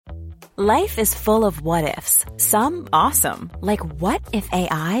Life is full of what-ifs. Some awesome, like what if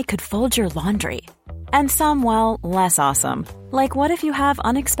AI could fold your laundry? And some, well, less awesome, like what if you have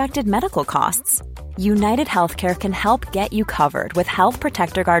unexpected medical costs? United Healthcare can help get you covered with Health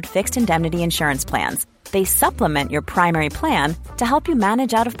Protector Guard fixed indemnity insurance plans. They supplement your primary plan to help you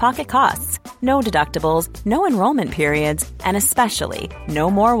manage out-of-pocket costs. No deductibles, no enrollment periods, and especially no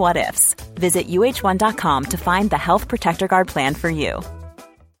more what-ifs. Visit uh1.com to find the Health Protector Guard plan for you.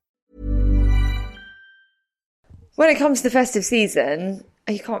 When it comes to the festive season,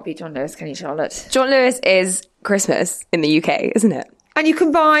 you can't beat John Lewis, can you, Charlotte? John Lewis is Christmas in the UK, isn't it? And you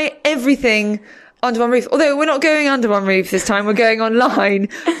can buy everything under one roof. Although we're not going under one roof this time, we're going online.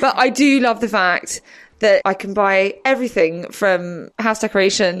 But I do love the fact that I can buy everything from house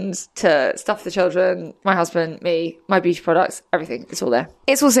decorations to stuff for the children, my husband, me, my beauty products, everything. It's all there.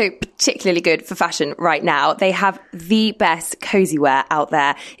 It's also particularly good for fashion right now. They have the best cozy wear out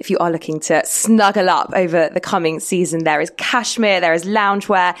there. If you are looking to snuggle up over the coming season, there is cashmere, there is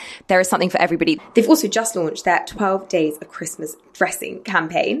loungewear, there is something for everybody. They've also just launched their 12 Days of Christmas dressing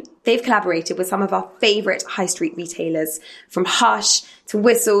campaign. They've collaborated with some of our favourite high street retailers, from Hush to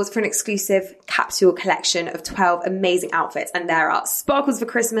Whistles, for an exclusive capsule collection of 12 amazing outfits. And there are sparkles for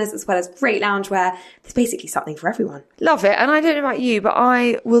Christmas as well as great loungewear. There's basically something for everyone. Love it. And I don't know about you, but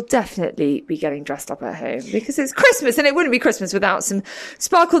I will definitely be getting dressed up at home because it's Christmas, and it wouldn't be Christmas without some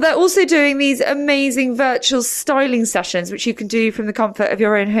sparkle. They're also doing these amazing virtual styling sessions, which you can do from the comfort of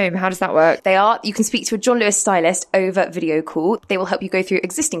your own home. How does that work? They are. You can speak to a John Lewis stylist over video call. They will help you go through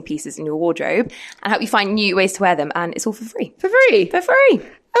existing pieces in your wardrobe and help you find new ways to wear them. And it's all for free. For free? For free.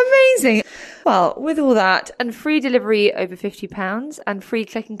 Amazing. Well, with all that and free delivery over £50 and free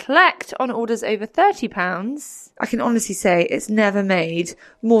click and collect on orders over £30, I can honestly say it's never made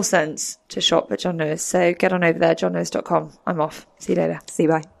more sense to shop at John Lewis. So get on over there, johnlewis.com. I'm off. See you later. See you,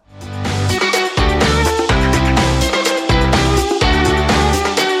 bye.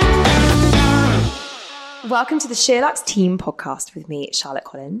 Welcome to the SheerLuxe Team podcast with me, Charlotte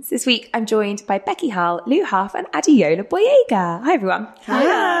Collins. This week, I'm joined by Becky Hull, Lou Huff, and Adeola Boyega. Hi, everyone.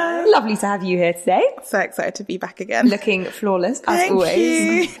 Hi. Lovely to have you here today. So excited to be back again. Looking flawless, as Thank always.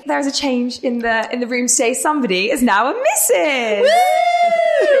 you. There is a change in the room today. Somebody is now a missus.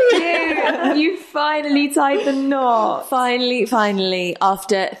 You finally tied the knot. Finally,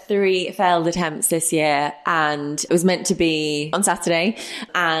 after 3 failed attempts this year, and it was meant to be on Saturday,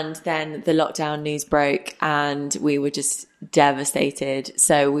 and then the lockdown news broke and we were just devastated.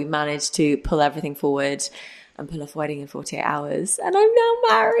 So we managed to pull everything forward and pull off a wedding in 48 hours, and I'm now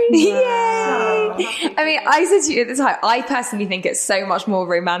married. Wow. Yay! I mean, I said to you at the time, I personally think it's so much more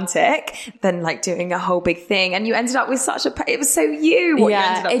romantic than like doing a whole big thing, and you ended up with it was so you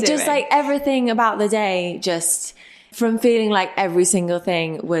ended up doing. Just like everything about the day, just from feeling like every single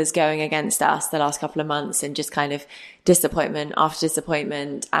thing was going against us the last couple of months, and just kind of disappointment after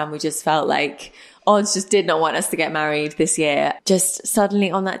disappointment, and we just felt like odds just did not want us to get married this year. Just suddenly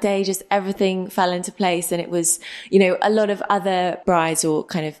on that day, just everything fell into place. And it was, a lot of other brides or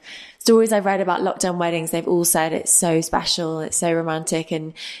kind of stories I've read about lockdown weddings, they've all said it's so special, it's so romantic.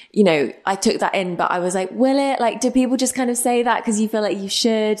 And, I took that in, but I was like, will it? Like, do people just kind of say that because you feel like you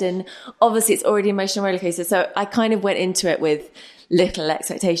should? And obviously it's already an emotional roller coaster. So I kind of went into it with little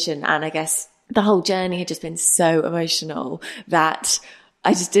expectation. And I guess the whole journey had just been so emotional that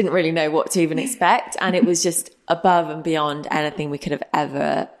I just didn't really know what to even expect. And it was just above and beyond anything we could have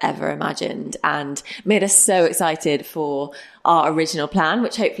ever imagined, and made us so excited for our original plan,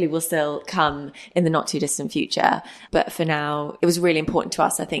 which hopefully will still come in the not too distant future. But for now, it was really important to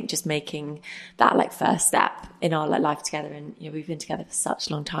us, I think, just making that like first step in our life together. And, we've been together for such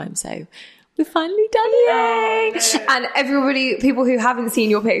a long time. So we've finally done it. Yay! And everybody, people who haven't seen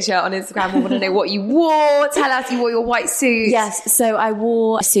your picture on Instagram will want to know what you wore. Tell us, you wore your white suit. Yes, so I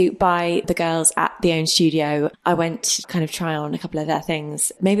wore a suit by the girls at the OWN studio. I went to kind of try on a couple of their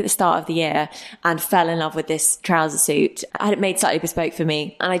things, maybe at the start of the year, and fell in love with this trouser suit. I had it made slightly bespoke for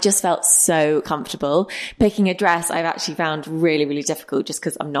me, and I just felt so comfortable. Picking a dress I've actually found really, really difficult just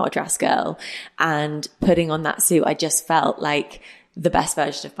because I'm not a dress girl. And putting on that suit, I just felt like the best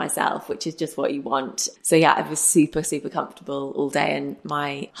version of myself, which is just what you want. So yeah, I was super, super comfortable all day. And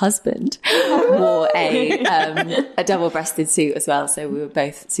my husband wore a double-breasted suit as well. So we were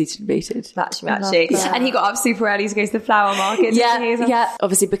both suited and booted. Matchy. And he got up super early to go to the flower market. Yeah.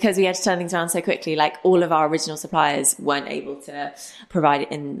 Obviously, because we had to turn things around so quickly, like all of our original suppliers weren't able to provide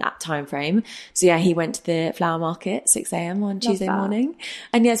it in that time frame. So yeah, he went to the flower market 6 a.m. on Tuesday morning.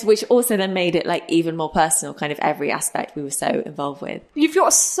 And yes, which also then made it like even more personal, kind of every aspect we were so involved involved with. You've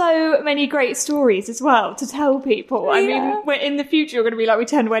got so many great stories as well to tell people. I mean, in the future, you're going to be like, we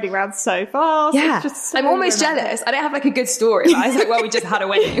turned wedding round so fast. Yeah, It's just so I'm almost romantic. jealous. I don't have like a good story. I was like, well, we just had a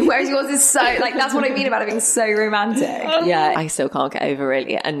wedding. Whereas yours is so, like, that's what I mean about it being so romantic. Yeah, I still can't get over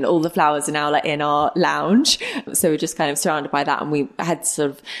really. And all the flowers are now like in our lounge. So we're just kind of surrounded by that. And we had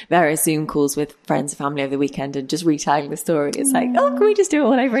sort of various Zoom calls with friends and family over the weekend and just retelling the story. It's like, oh, can we just do it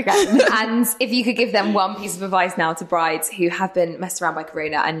all over again? And if you could give them one piece of advice now to brides who have been messed around by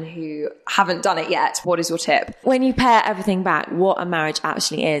Corona and who haven't done it yet, what is your tip? When you pare everything back, what a marriage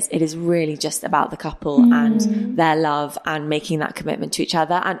actually is, it is really just about the couple and their love and making that commitment to each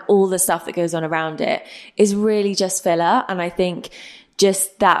other, and all the stuff that goes on around it is really just filler. And I think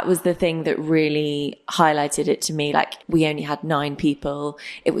just that was the thing that really highlighted it to me. Like, we only had 9 people.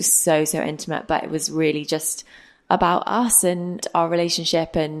 It was so intimate, but it was really just about us and our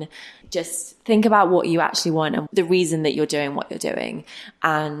relationship, and just think about what you actually want and the reason that you're doing what you're doing.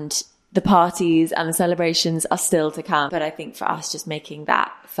 And the parties and the celebrations are still to come. But I think for us, just making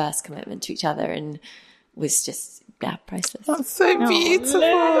that first commitment to each other and was just, priceless. That's so beautiful.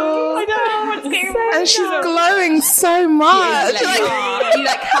 I know, it's getting And she's glowing so much. You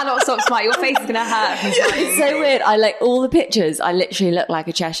cannot stop smiling. Your face is going to hurt. It's so weird. I like all the pictures. I literally look like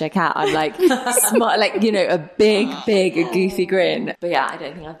a Cheshire cat. I'm like, like, you know, a big, goofy grin. But yeah, I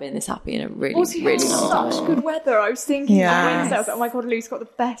don't think I've been this happy in a really long time. such good weather. I was thinking Yes. on Wednesday, I was like, oh my God, Lou's got the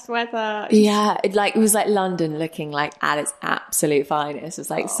best weather. Yeah, it was like London looking like at its absolute finest. It was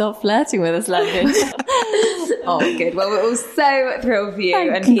like, stop flirting with us, London. Oh, good. Well, we're all so thrilled for you.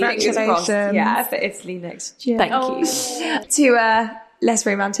 And fingers crossed, for Italy next year. Thank you. To less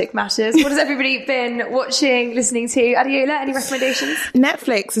romantic matters, what has everybody been watching, listening to? Adiola, any recommendations?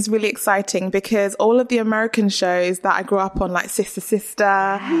 Netflix is really exciting because all of the American shows that I grew up on, like Sister Sister,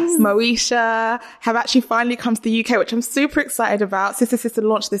 Moesha, have actually finally come to the UK, which I'm super excited about. Sister Sister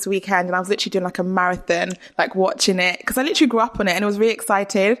launched this weekend and I was literally doing like a marathon, like watching it, because I literally grew up on it and I was really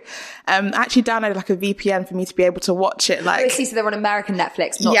excited. I actually downloaded like a VPN for me to be able to watch it. Like, So they're on American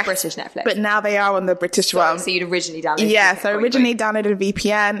Netflix, not Yes, British Netflix. But now they are on the British one. So you'd originally downloaded Yeah, it. so originally downloaded a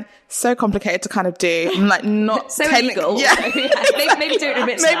VPN. So complicated to kind of do. I'm like not So technical. illegal. Yeah. Maybe don't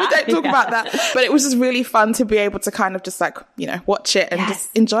admit to Maybe that. don't talk about that. But it was just really fun to be able to kind of just like, you know, watch it and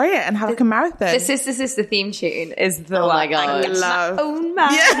just enjoy it and have like a marathon. The Sister Sister theme tune is the Oh one. my God. I Love. own man.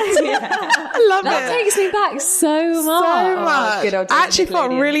 I love That it. takes me back so much. So much. good old I actually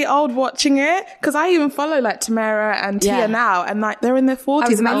felt Nickelodeon. really old watching it because I even follow like Tamara and Tia Yeah. now, and like they're in their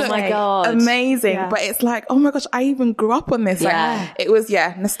 40s and they about look to say. Oh my God. amazing. Yeah. But it's like, oh my gosh, I even grew up on this. Yeah. Like, it was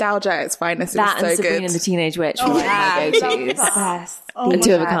nostalgia at its finest. It That was and so Sabrina good. and the Teenage Witch were like my go-tos. Best. And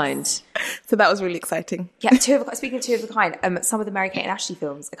Two of a Kind. So that was really exciting. Yeah, speaking of Two of a Kind, some of the Mary-Kate and Ashley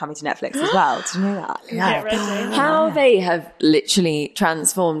films are coming to Netflix as well. Did you know that? Get ready. How they have literally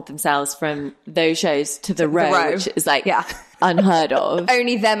transformed themselves from those shows to The Row, Row. which is like Yeah. unheard of.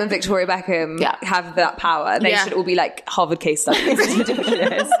 Only them and Victoria Beckham have that power. They should all be like Harvard case studies. It's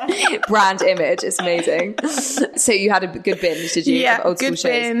ridiculous. Brand image. It's amazing. So you had a good binge, did you? Yeah, of old school good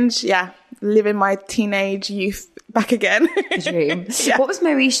shows? binge. Yeah, living my teenage youth back again. Dream. Yeah. What was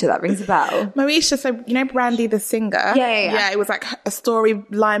Moesha? That rings a bell. Moesha, so you know Brandy the singer? Yeah. It was like a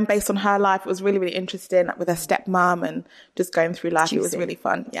storyline based on her life. It was really, really interesting, like with her stepmom and just going through life. It was really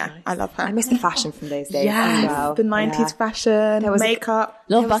fun. Yeah, I love her. I miss the fashion from those days Yes, as well. the 90s fashion, was a- makeup.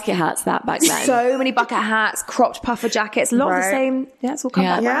 Love bucket hats that back then. So many bucket hats, cropped puffer jackets, a lot of the Right. same. Yeah, it's all come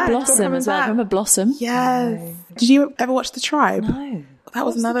back. Yeah. Blossom coming as well. back. Remember Blossom? Yes. Did you ever watch The Tribe? No. That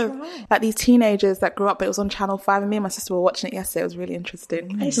was another, like these teenagers that grew up, it was on Channel 5 and me and my sister were watching it yesterday. It was really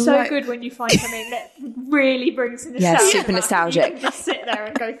interesting. It's It was so like- good when you find something that really brings the Yeah, nostalgia. super back. nostalgic. You can just sit there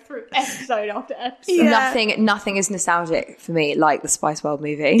and go through episode after episode. Yeah. Nothing is nostalgic for me like the Spice World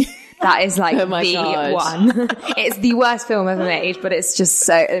movie. That is like Oh my the God. one. It's the worst film ever made, but it's just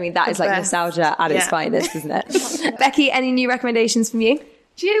so, I mean, that is like best. nostalgia at its Yeah. finest, isn't it? Becky, any new recommendations from you?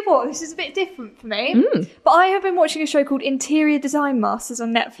 Do you know what? This is a bit different for me. But I have been watching a show called Interior Design Masters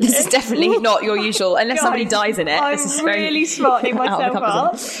on Netflix. This is definitely not your usual, unless somebody Guys, dies in it. I'm This is very really smartening out of myself the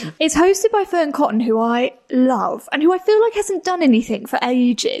up. comfort It's hosted by Fern Cotton, who I love, and who I feel like hasn't done anything for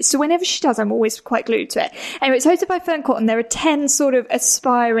ages. So whenever she does, I'm always quite glued to it. Anyway, it's hosted by Fern Cotton. There are 10 sort of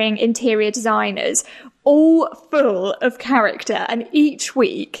aspiring interior designers, all full of character, and each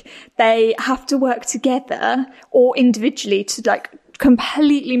week they have to work together or individually to like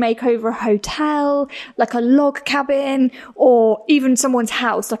completely make over a hotel, like a log cabin, or even someone's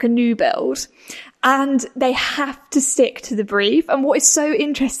house, like a new build. and they have to stick to the brief. And what is so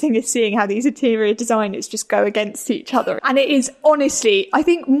interesting is seeing how these interior designers just go against each other. And it is honestly, I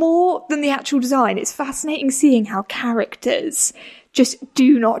think more than the actual design, it's fascinating seeing how characters just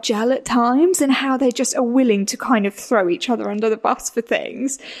do not gel at times and how they just are willing to kind of throw each other under the bus for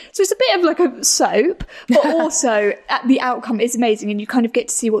things. So it's a bit of like a soap, but also the outcome is amazing and you kind of get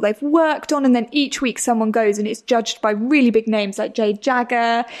to see what they've worked on. And then each week someone goes and it's judged by really big names like Jade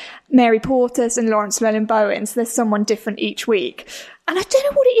Jagger, Mary Portas and Lawrence Llewellyn-Bowen. So there's someone different each week. And I don't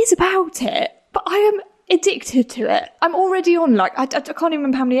know what it is about it, but I am addicted to it. I'm already on I can't even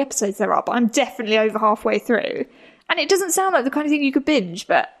remember how many episodes there are, but I'm definitely over halfway through. And it doesn't sound like the kind of thing you could binge,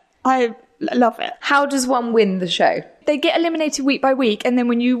 but I love it. How does one win the show? They get eliminated week by week, and then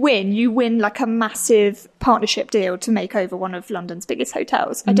when you win like a massive partnership deal to make over one of London's biggest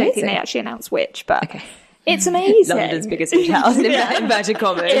hotels. I don't think they actually announce which, but okay. It's amazing. London's biggest hotels in inverted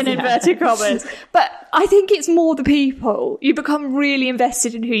commas. In inverted commas. But I think it's more the people. You become really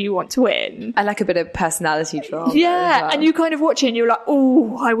invested in who you want to win. I like a bit of personality drama. Yeah, as well. and you kind of watch it and you're like,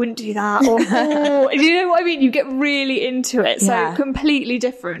 oh, I wouldn't do that. Or, oh, you know what I mean? You get really into it. So completely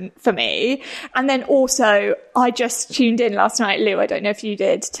different for me. And then also, I just tuned in last night, Lou, I don't know if you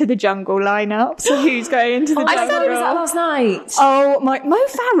did, to the Jungle lineup. So who's going into the Jungle? I said it was that last night. Oh, Mo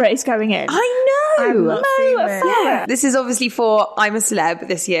Farah is going in. I know. Yeah. This is obviously for I'm a Celeb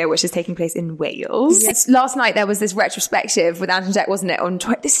this year, which is taking place in Wales. Yes. Last night there was this retrospective with Ant and Dec, wasn't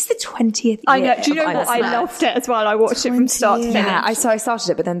it? This is the 20th year. I know. Do you know what? I loved it as well. I watched it from start to finish. Yeah, I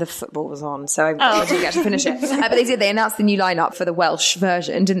started it, but then the football was on, so I didn't get to finish it. But they announced the new lineup for the Welsh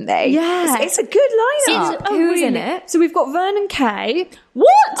version, didn't they? Yeah. It's a good lineup. Who's in it? So we've got Vernon Kay. What?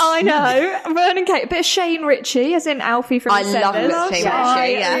 I know. Vernon Kay. A bit of Shane Ritchie, as in Alfie from I love a bit of Shane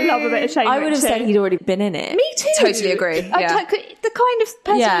Ritchie. I love a bit of Shane Ritchie. I would have said he'd already been in it. Me too. Totally agree. Yeah. The kind of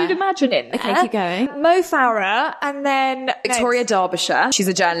person you'd imagine in there. Okay, keep going. Mo Farah, and then Victoria Derbyshire. She's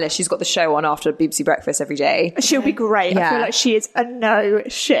a journalist. She's got the show on after BBC Breakfast every day. She'll be great. Yeah. I feel like she is a no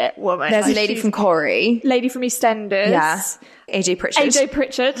shit woman. There's a lady from Corrie. Lady from EastEnders. Yeah. AJ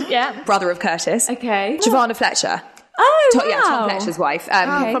Pritchard. Yeah. Brother of Curtis. Okay. Giovanna Fletcher. Oh, wow. Yeah, Tom Fletcher's wife. From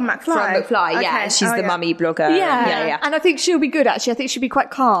McFly. From McFly, Okay. yeah. She's the mummy blogger. Yeah. And I think she'll be good, actually. I think she'll be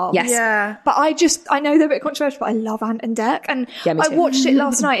quite calm. Yes. Yeah. But I know they're a bit controversial, but I love Ant and Dec. And Yeah, me I too. watched it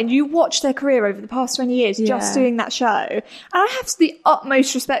last night, and you watch their career over the past 20 years just doing that show. And I have the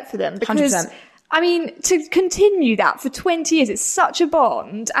utmost respect for them because 100%. I mean, to continue that for 20 years, it's such a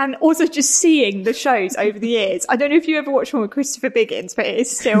bond. And also just seeing the shows over the years. I don't know if you ever watched one with Christopher Biggins, but it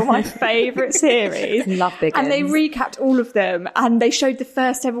is still my favourite series. Love Biggins. And they recapped all of them. And they showed the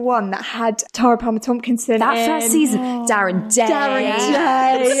first ever one that had Tara Palmer Tompkinson That in. first season, Darren Day.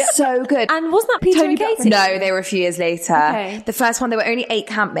 Day. It's so good. And wasn't that Peter Tony and Katie? No, they were a few years later. Okay. The first one, there were only 8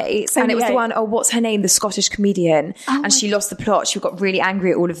 campmates. And Only it was the 8. one, what's her name? The Scottish comedian. And she lost the plot. She got really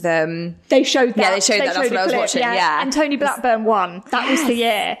angry at all of them. They showed that. Yeah, they showed that. That's what a I was clip, watching. Yeah. And Tony Blackburn won. That was the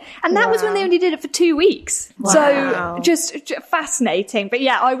year. And that was when they only did it for 2 weeks. Wow. So just fascinating. But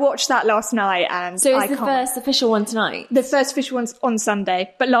yeah, I watched that last night and So I is the can't- first official one tonight? The first official one's on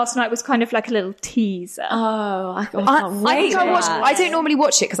Sunday, but last night was kind of like a little teaser. Oh, I can't I wait. think I for watched. that. I don't normally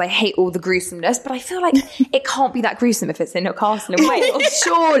watch it because I hate all the gruesomeness, but I feel like it can't be that gruesome if it's in Newcastle and Wales,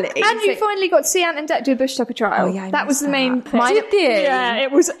 surely. And you finally got to see Ant and Dec do a bush tucker trial. Oh, yeah, I that was missed the main thing. Did they? Yeah,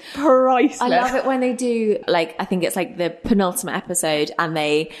 it was priceless. I love it when they do, like, I think it's like the penultimate episode and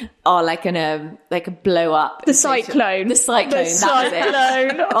they are like gonna like blow up The cyclone. The cyclone. The That was it.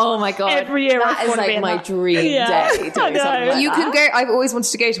 cyclone. Oh my god! Every year I that is wanna be like in my that. dream Yeah. day. I Doing know. something like You that. can go. I've always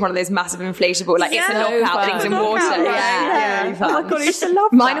wanted to go to one of those massive inflatable, like it's a knockout things in water. Knockout, Yeah, really fun. Oh my god, I used to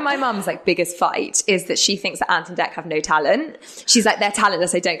love Mine that. and my mum's like biggest fight is that she thinks that Ant and Dec have no talent. She's like, they're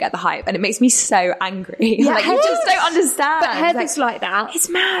talentless, they don't get the hype, and it makes me so angry. Yeah, like you just don't understand. But Heather's like that. It's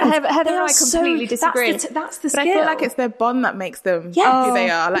mad. Heather They and are I completely disagree. That's the But skill. I feel like it's their bond that makes them Yes. who they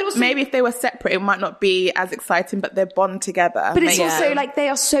are. But Like also- maybe if they were separate, it might not be as exciting, but their bond together. But it's makes also them- like they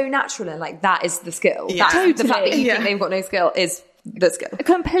are so natural and like that is the skill. Yeah. That's the fact that you Yeah. think they've got no skill is the skill.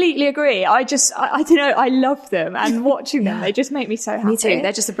 Completely agree. I don't know. I love them, and watching them, they just make me so happy. Me too.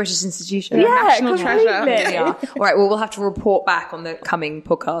 They're just a British institution. yeah, national completely. treasure. They are. All right, well, we'll have to report back on the coming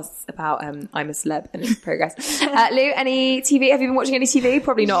podcasts about I'm a Celeb and its progress. Lou, any TV? Have you been watching any TV?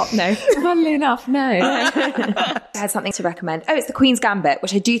 Probably not. No. Funnily enough, no. I had something to recommend. Oh, it's The Queen's Gambit,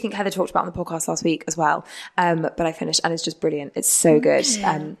 which I do think Heather talked about on the podcast last week as well. But I finished and it's just brilliant. It's so good.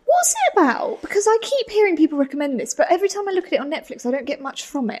 What's it about? Because I keep hearing people recommend this, but every time I look at it on Netflix, I don't get much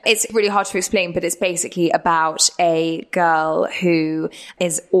from it. It's really hard to explain, but it's basically about a girl who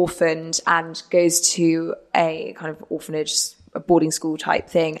is orphaned and goes to a kind of orphanage a boarding school type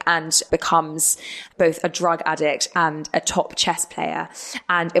thing and becomes both a drug addict and a top chess player.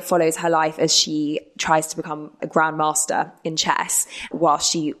 And it follows her life as she tries to become a grandmaster in chess while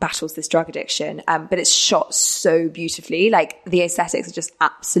she battles this drug addiction. But it's shot so beautifully. Like, the aesthetics are just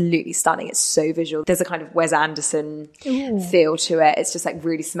absolutely stunning. It's so visual. There's a kind of Wes Anderson feel to it. It's just like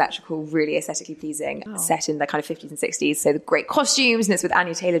really symmetrical, really aesthetically pleasing, set in the kind of 50s and 60s. So the great costumes, and it's with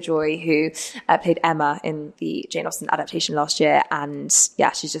Anya Taylor-Joy, who played Emma in the Jane Austen adaptation last year. And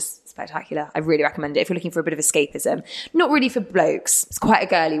yeah, she's just spectacular. I really recommend it if you're looking for a bit of escapism. Not really for blokes. It's quite a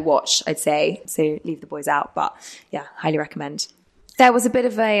girly watch, I'd say. So leave the boys out. But yeah, highly recommend. There was a bit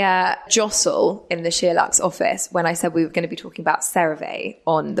of a jostle in the Sheerluxe office when I said we were going to be talking about CeraVe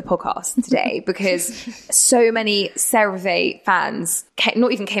on the podcast today, because so many CeraVe fans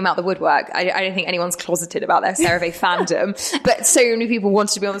not even came out the woodwork. I don't think anyone's closeted about their CeraVe fandom, but so many people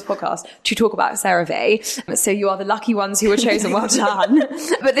wanted to be on this podcast to talk about CeraVe. So you are the lucky ones who were chosen. Well done.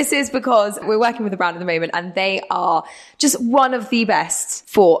 But this is because we're working with a brand at the moment, and they are just one of the best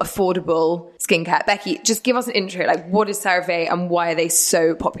for affordable skincare. Becky, just give us an intro. Like, what is CeraVe and why are they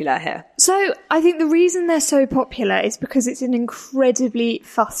so popular here? So I think the reason they're so popular is because it's an incredibly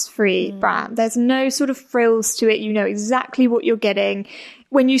fuss-free brand. There's no sort of frills to it. You know exactly what you're getting.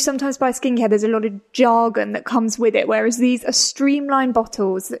 When you sometimes buy skincare, there's a lot of jargon that comes with it, whereas these are streamlined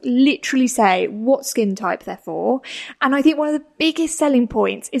bottles that literally say what skin type they're for. And I think one of the biggest selling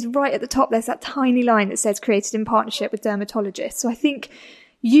points is right at the top. There's that tiny line that says created in partnership with dermatologists. So I think,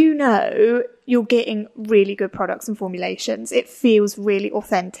 you know, you're getting really good products and formulations. It feels really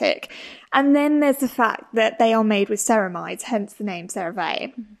authentic. And then there's the fact that they are made with ceramides, hence the name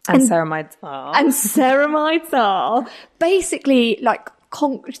CeraVe. And ceramides are. And ceramides are basically like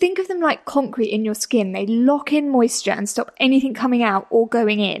think of them like concrete in your skin. They lock in moisture and stop anything coming out or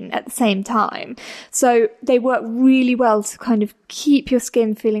going in at the same time. So they work really well to kind of keep your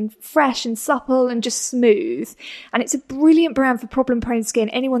skin feeling fresh and supple and just smooth. And it's a brilliant brand for problem-prone skin.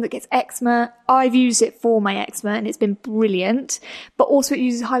 Anyone that gets eczema, I've used it for my eczema and it's been brilliant. But also it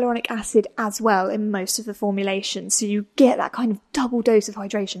uses hyaluronic acid as well in most of the formulations. So you get that kind of double dose of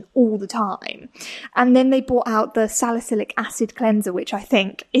hydration all the time. And then they brought out the salicylic acid cleanser, which I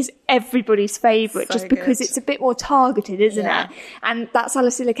think is everybody's favourite, So just because good. it's a bit more targeted, isn't it? And that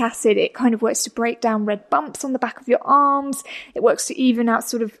salicylic acid, it kind of works to break down red bumps on the back of your arms. It works to even out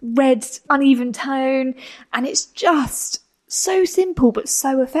sort of red, uneven tone. And it's just so simple, but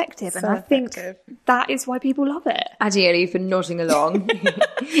so effective. And I think that is why people love it. Adiola, you've been nodding along.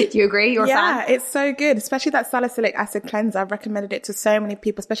 Do you agree? You're a fan? It's so good, especially that salicylic acid cleanser. I've recommended it to so many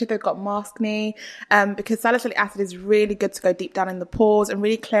people, especially if they've got maskne, because salicylic acid is really good to go deep down in the pores and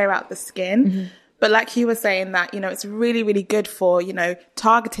really clear out the skin. Mm-hmm. But like you were saying that, you know, it's really, really good for, you know,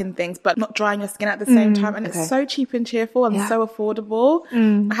 targeting things, but not drying your skin at the same time. And it's so cheap and cheerful and so affordable.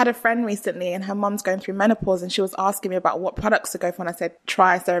 I had a friend recently and her mum's going through menopause and she was asking me about what products to go for. And I said,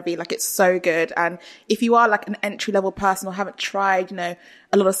 try CeraVe. Like, it's so good. And if you are like an entry level person or haven't tried, you know,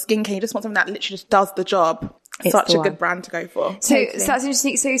 a lot of skincare, you just want something that literally just does the job. It's such a good brand to go for. So that's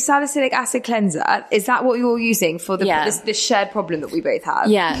interesting. So salicylic acid cleanser, is that what you're using for this shared problem that we both have?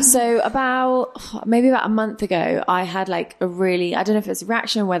 Yeah. So about a month ago, I had like I don't know if it was a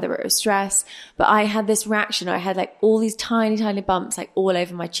reaction or whether it was stress, but I had this reaction. I had like all these tiny, tiny bumps like all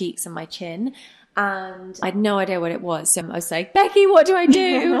over my cheeks and my chin. And I had no idea what it was. So I was like, Becky, what do I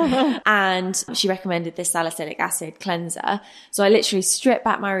do? And she recommended this salicylic acid cleanser. So I literally stripped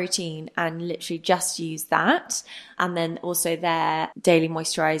back my routine and literally just used that. And then also their daily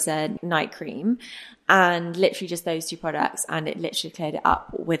moisturizer night cream. And literally just those two products, and it literally cleared it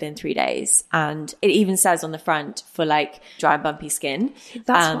up within 3 days. And it even says on the front for like dry and bumpy skin.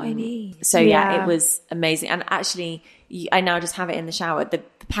 That's what I need. So yeah, it was amazing. And actually, I now just have it in the shower. The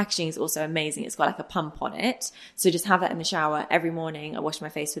packaging is also amazing. It's got like a pump on it. So just have that in the shower every morning. I wash my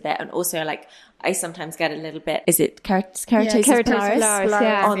face with it. And also like I sometimes get a little bit, is it keratosis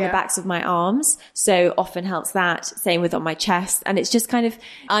pilaris on the backs of my arms. So often helps that. Same with on my chest. And it's just kind of,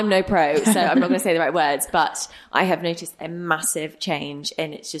 I'm no pro, so I'm not going to say the right words, but I have noticed a massive change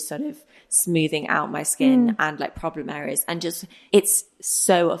in it's just sort of smoothing out my skin and like problem areas, and just it's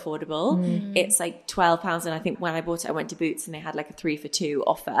so affordable. It's like £12, and I think when I bought it I went to Boots and they had like a 3 for 2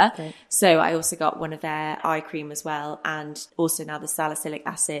 offer. So I also got one of their eye cream as well, and also now the salicylic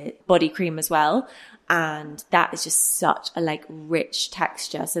acid body cream as well, and that is just such a like rich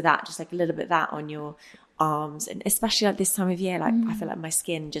texture. So that just like a little bit of that on your arms, and especially like this time of year, like I feel like my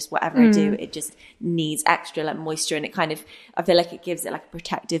skin, just whatever I do, it just needs extra like moisture, and it kind of, I feel like it gives it like a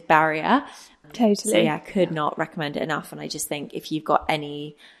protective barrier. Totally. So yeah, I could not recommend it enough. And I just think if you've got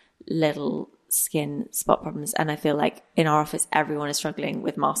any little skin spot problems, and I feel like in our office everyone is struggling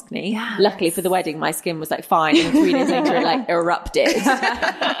with maskne. Luckily for the wedding, my skin was like fine, and 3 days later it like erupted.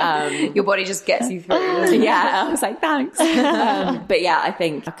 Your body just gets you through. Yeah, I was like, thanks. But yeah, I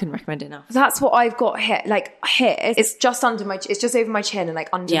think I couldn't recommend it enough. That's what I've got here. Like here, it's just under my, it's just over my chin and like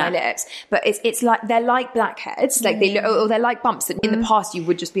under my lips. But it's like, they're like blackheads. Like they look, or they're like bumps that in the past you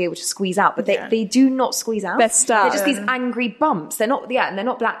would just be able to squeeze out, but they do not squeeze out. They're stuck. They're just these angry bumps. They're not, and they're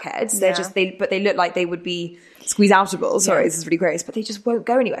not blackheads. They're just, but they look like they would be squeeze outable. Sorry, this is really gross, but they just won't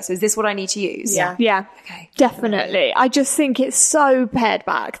go anywhere. So is this what I need to use? Yeah. Okay. Definitely. I just think it's so pared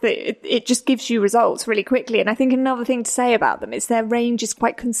back that it just gives you results really quickly. And I think another thing to say about them is their range is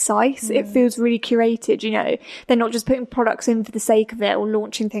quite concise. It feels really curated, you know. They're not just putting products in for the sake of it or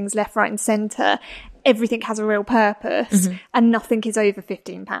launching things left, right and centre. Everything has a real purpose and nothing is over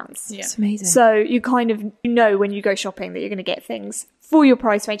 £15. Yeah. It's amazing. So you kind of know when you go shopping that you're going to get things for your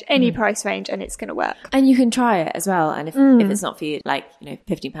price range, any price range, and it's going to work. And you can try it as well. And if it's not for you, like, you know,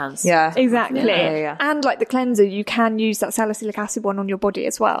 £15. Yeah. Exactly. Yeah. And like the cleanser, you can use that salicylic acid one on your body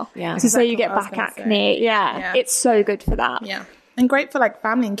as well. Yeah. So say you Exactly get what I was back gonna acne. say. Yeah. It's so good for that. Yeah. And great for like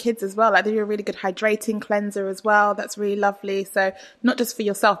family and kids as well. Like they do a really good hydrating cleanser as well. That's really lovely. So not just for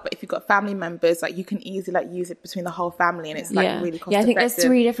yourself, but if you've got family members, like you can easily like use it between the whole family, and it's like really cost effective. I think there's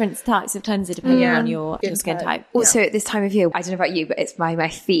 3 different types of cleanser depending on your skin type. Also, at this time of year, I don't know about you, but it's my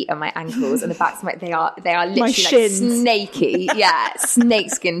feet and my ankles and the backs of my, they are literally like shins. snaky. Yeah,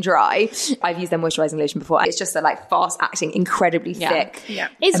 snake skin dry. I've used their moisturising lotion before. It's just a like fast acting, incredibly thick. Yeah.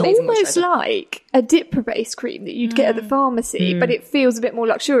 It's amazing almost moisturiser. like a Dipper-based cream that you'd get at the pharmacy, but it feels a bit more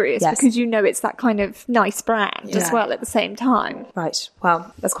luxurious because you know it's that kind of nice brand as well at the same time. Right.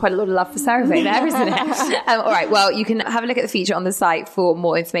 Well, that's quite a lot of love for CeraVe there, isn't it? All right. Well, you can have a look at the feature on the site for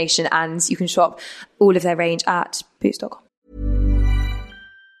more information, and you can shop all of their range at boots.com.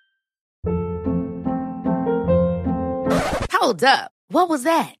 Hold up. What was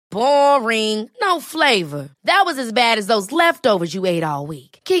that? Boring. No flavor. That was as bad as those leftovers you ate all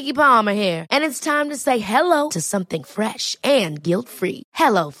week. Keke Palmer here, and it's time to say hello to something fresh and guilt-free.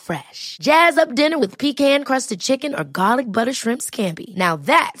 HelloFresh. Jazz up dinner with pecan-crusted chicken or garlic butter shrimp scampi. Now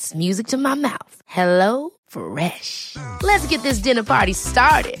that's music to my mouth. HelloFresh. Let's get this dinner party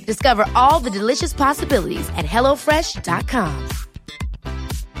started. Discover all the delicious possibilities at HelloFresh.com.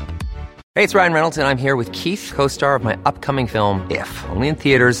 Hey, it's Ryan Reynolds, and I'm here with Keith, co-star of my upcoming film, If, only in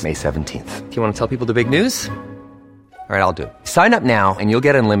theaters May 17th. Do you want to tell people the big news? All right, I'll do it. Sign up now and you'll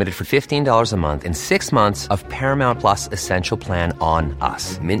get unlimited for $15 a month and 6 months of Paramount Plus Essential Plan on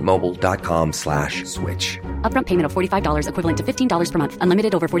us. MintMobile.com/switch. Upfront payment of $45 equivalent to $15 per month.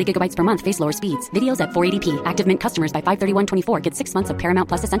 Unlimited over 40 gigabytes per month. Face lower speeds. Videos at 480p. Active Mint customers by 531.24 get 6 months of Paramount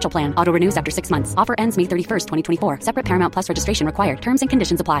Plus Essential Plan. Auto renews after 6 months. Offer ends May 31st, 2024. Separate Paramount Plus registration required. Terms and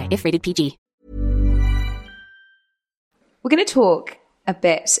conditions apply if rated PG. We're going to talk a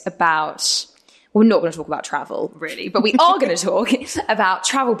bit about... We're not going to talk about travel, really, but we are going to talk about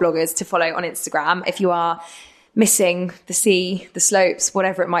travel bloggers to follow on Instagram. If you are missing the sea, the slopes,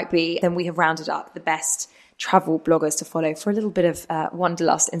 whatever it might be, then we have rounded up the best travel bloggers to follow for a little bit of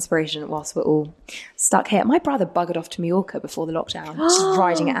wanderlust inspiration whilst we're all stuck here. My brother buggered off to Mallorca before the lockdown, just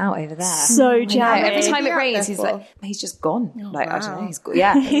riding it out over there. So jammy. Every time it rains, he's like, he's just gone. I don't know, he's gone.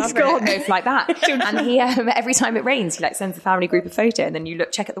 Yeah, he's gone. Go like that. And he every time it rains, he like sends the family group a photo, and then you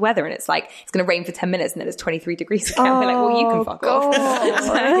check at the weather, and it's like it's going to rain for 10 minutes, and then it's 23 degrees again. We're like, well, you can fuck off.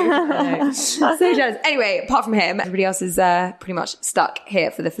 So jealous. Anyway, apart from him, everybody else is pretty much stuck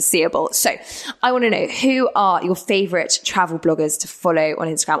here for the foreseeable. So I want to know, who are your favourite travel bloggers to follow on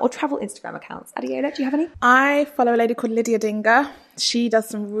Instagram, or travel Instagram accounts? Adiola, do you have any? I follow a lady called Lydia Dinger. She does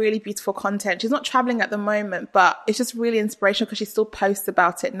some really beautiful content. She's not traveling at the moment, but it's just really inspirational because she still posts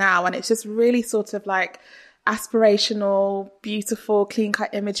about it now. And it's just really sort of like aspirational, beautiful, clean-cut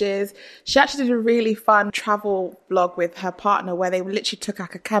images. She actually did a really fun travel vlog with her partner where they literally took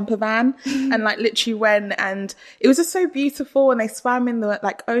like a camper van and like literally went, and it was just so beautiful, and they swam in the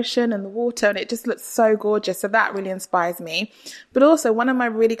like ocean and the water, and it just looked so gorgeous. So that really inspires me. But also one of my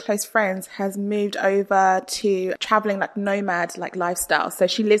really close friends has moved over to traveling like nomad like lifestyle. So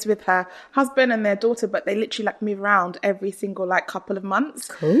she lives with her husband and their daughter, but they literally like move around every single like couple of months.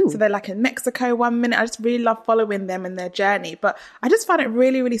 Cool. So they're like in Mexico one minute. I just really love love following them in their journey. But I just find it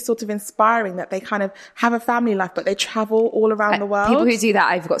really, really sort of inspiring that they kind of have a family life, but they travel all around the world. People who do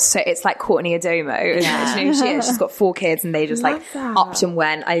that, it's like Courtney Adomo. Yeah. You know who she is? She's got 4 kids and they just like upped and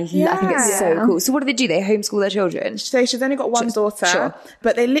went. I think it's so cool. So what do? They homeschool their children? So she's only got one daughter, sure.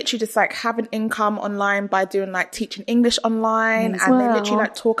 But they literally just like have an income online by doing like teaching English online, and they literally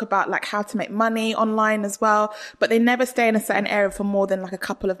like talk about like how to make money online as well. But they never stay in a certain area for more than like a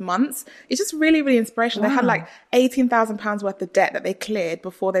couple of months. It's just really, really inspirational. They had like £18,000 worth of debt that they cleared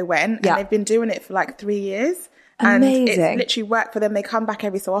before they went, and they've been doing it for like 3 years. Amazing. And it's literally worked for them. They come back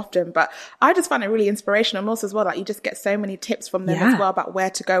every so often. But I just find it really inspirational. And also as well, like you just get so many tips from them as well about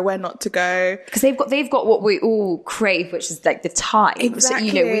where to go, where not to go. Because they've got what we all crave, which is like the time. Exactly.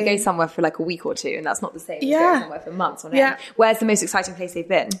 So, we go somewhere for like a week or 2 and that's not the same as going somewhere for months on end. Where's the most exciting place they've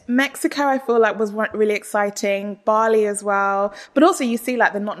been? Mexico, I feel like was really exciting. Bali as well. But also you see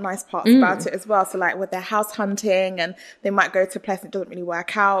like the not nice parts about it as well. So like with their house hunting, and they might go to a place that doesn't really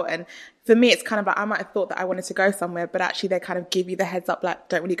work out. And for me, it's kind of like I might have thought that I wanted to go somewhere, but actually they kind of give you the heads up, like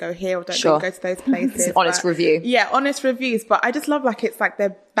don't really go here or don't really go to those places. It's honest review. Yeah, honest reviews. But I just love like it's like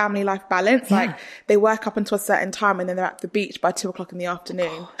their family life balance. Like they work up until a certain time and then they're at the beach by 2:00 in the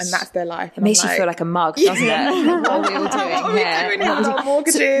afternoon, and that's their life. It makes you feel like a mug, doesn't it? What are we all doing here? We have our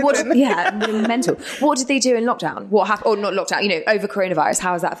mortgages. Mental. What did they do in lockdown? What happened? Or not lockdown, over coronavirus.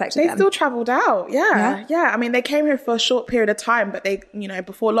 How has that affected them? They still travelled out. Yeah. I mean, they came here for a short period of time, but they,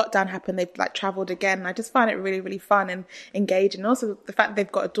 before lockdown happened, they like travelled again. I just find it really, really fun and engaging. And also the fact that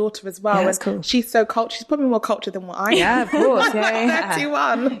they've got a daughter as well. That's cool. She's so cultured. She's probably more cultured than what I am. Yeah, of course. Yeah.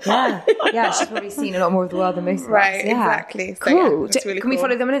 31. Yeah, she's probably seen a lot more of the world than most of us. Right, exactly. So, cool. It's really Can we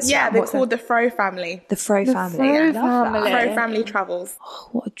follow them on Instagram? Yeah, they're called the Fro Family. The Fro Family. Fro Family Travels. Oh,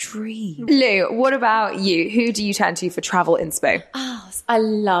 what a dream. Lou, what about you? Who do you turn to for travel inspo? Oh, I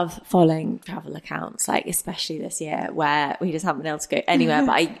love following travel accounts, like especially this year where we just haven't been able to go anywhere,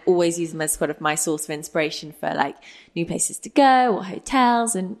 but I always use them as sort of my source of inspiration for like new places to go or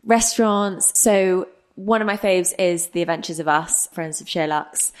hotels and restaurants. So one of my faves is The Adventures of Us, friends of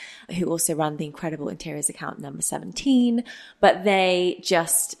Sherlock's, who also run the incredible interiors account number 17. But they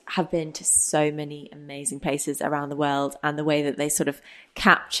just have been to so many amazing places around the world, and the way that they sort of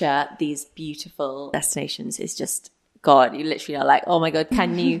capture these beautiful destinations is just, God, you literally are like, oh my God,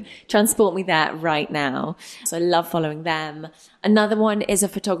 can you transport me there right now? So I love following them. Another one is a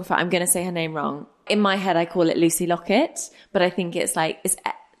photographer. I'm going to say her name wrong. In my head, I call it Lucy Lockett, but I think it's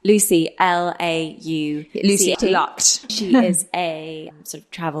Lucy, L-A-U. Lucy Locked. She is a sort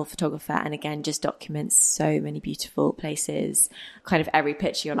of travel photographer, and again, just documents so many beautiful places. Kind of every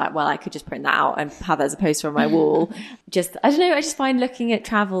picture you're like, well, I could just print that out and have that as a poster on my wall. I don't know, I just find looking at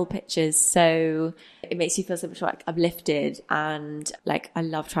travel pictures so it makes you feel so much like uplifted, and like I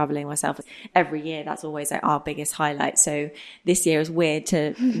love traveling myself. Every year, that's always like our biggest highlight. So this year is weird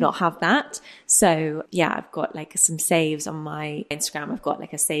to not have that. So yeah, I've got like some saves on my Instagram. I've got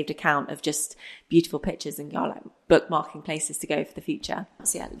like a saved account of just beautiful pictures and like bookmarking places to go for the future.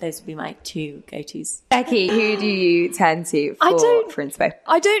 So yeah, those would be my 2 go-tos. Becky, who do you turn to for inspo?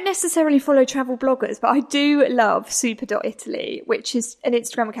 I don't necessarily follow travel bloggers, but I do love Super.Italy, which is an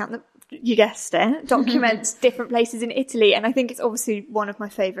Instagram account that, you guessed it, documents different places in Italy. And I think it's obviously one of my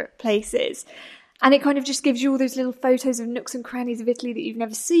favourite places. And it kind of just gives you all those little photos of nooks and crannies of Italy that you've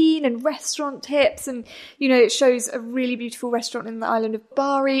never seen, and restaurant tips. And, it shows a really beautiful restaurant in the island of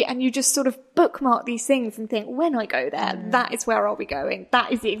Bari. And you just sort of bookmark these things and think, when I go there, that is where I'll be going.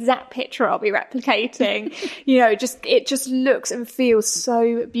 That is the exact picture I'll be replicating. It just looks and feels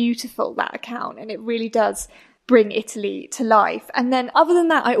so beautiful, that account. And it really does bring Italy to life. And then other than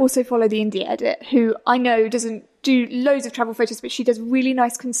that, I also follow the Indie Edit, who I know doesn't do loads of travel photos, but she does really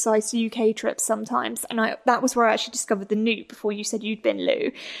nice, concise UK trips sometimes. And that was where I actually discovered the Newt before you said you'd been,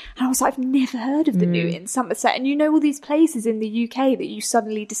 Lou. And I was like, I've never heard of the Newt in Somerset. And all these places in the UK that you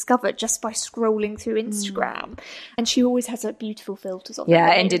suddenly discovered just by scrolling through Instagram. And she always has her beautiful filters on.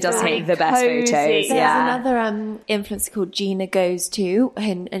 Yeah, India does take the best photos. There's another influencer called Gina Goes To,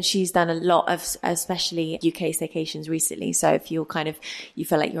 and she's done a lot of especially UK staycations recently. So if you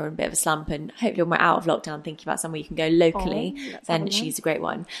feel like you're in a bit of a slump and hopefully we're out of lockdown thinking about somewhere you can go locally, then she's a great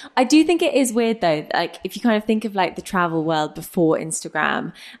one. I do think it is weird though, like if you kind of think of like the travel world before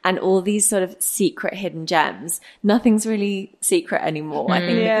Instagram and all these sort of secret hidden gems, nothing's really secret anymore. I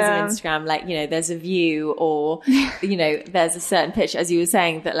think because of Instagram, like, there's a view or, there's a certain picture, as you were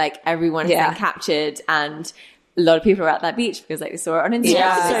saying, that like everyone has been captured, and a lot of people are at that beach because like they saw it on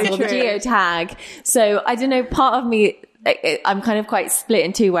Instagram, or the geotag. So I don't know, part of me, I'm kind of quite split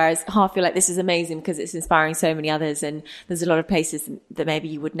in two, whereas half feel like this is amazing because it's inspiring so many others, and there's a lot of places that maybe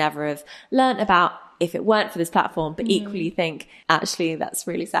you would never have learnt about if it weren't for this platform, but equally think, actually, that's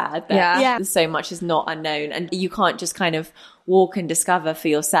really sad that so much is not unknown, and you can't just kind of walk and discover for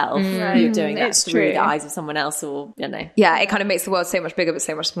yourself. You're doing that through the eyes of someone else, or Yeah, it kind of makes the world so much bigger but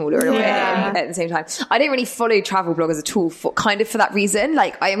so much smaller in a way at the same time. I don't really follow travel bloggers at all for that reason.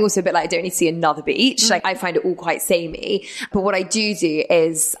 Like, I am also a bit like, I don't need to see another beach. Like, I find it all quite samey. But what I do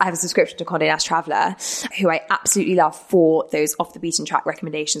is I have a subscription to Condé Nast Traveller, who I absolutely love for those off the beaten track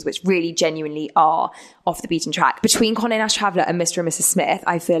recommendations, which really genuinely are off the beaten track. Between Condé Nast Traveller and Mr. and Mrs. Smith,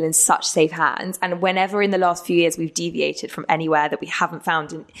 I feel in such safe hands. And whenever in the last few years we've deviated from anywhere that we haven't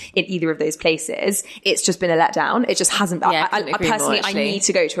found in either of those places, it's just been a letdown. It just hasn't been. I need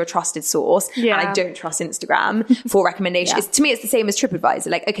to go to a trusted source, and I don't trust Instagram for recommendations. To me, it's the same as TripAdvisor.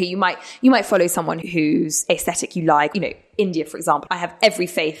 Like, okay, you might follow someone whose aesthetic you like, India, for example. I have every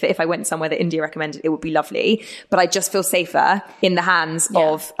faith that if I went somewhere that India recommended, it would be lovely, but I just feel safer in the hands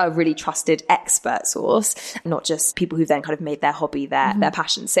of a really trusted expert source, not just people who've then kind of made their hobby their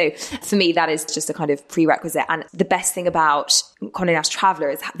passion. So for me, that is just a kind of prerequisite. And the best thing about Condé Nast Traveller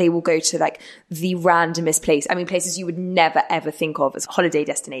is they will go to like the randomest place. I mean, places you would never ever think of as holiday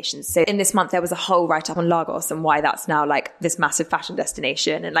destinations. So in this month, there was a whole write-up on Lagos and why that's now like this massive fashion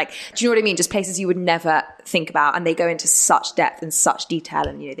destination. And like, do you know what I mean? Just places you would never think about. And they go into such depth and such detail,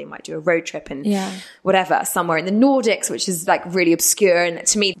 and they might do a road trip and whatever somewhere in the Nordics, which is like really obscure. And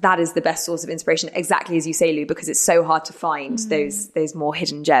to me, that is the best source of inspiration, exactly as you say, Lou, because it's so hard to find those more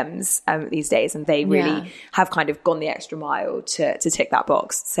hidden gems these days, and they really have kind of gone the extra mile to tick that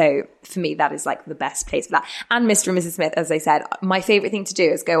box. So for me, that is like the best place for that. And Mr. and Mrs. Smith, as I said, my favorite thing to do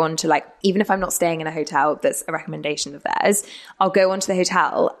is go on to, like, even if I'm not staying in a hotel that's a recommendation of theirs, I'll go onto the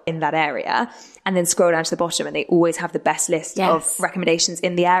hotel in that area and then scroll down to the bottom, and they always have the best list of recommendations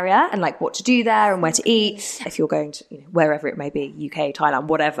in the area and like what to do there and where to eat. If you're going to wherever it may be, UK, Thailand,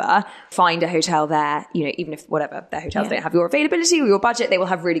 whatever, find a hotel there, even if whatever their hotels don't have your availability or your budget, they will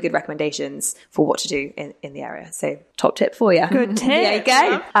have really good recommendations for what to do in the area. So top tip for you. Good tip. There you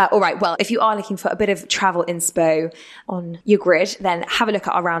go. All right. Well, if you are looking for a bit of travel inspo on your grid, then have a look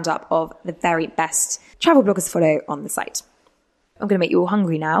at our roundup of the very best travel bloggers to follow on the site. I'm going to make you all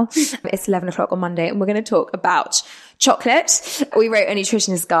hungry now. It's 11 o'clock on Monday and we're going to talk about chocolate. We wrote a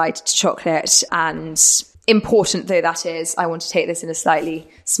nutritionist guide to chocolate, and important though that is, I want to take this in a slightly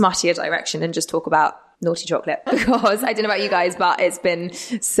smuttier direction and just talk about naughty chocolate, because I don't know about you guys, but it's been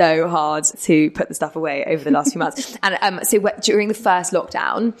so hard to put the stuff away over the last few months. And so during the first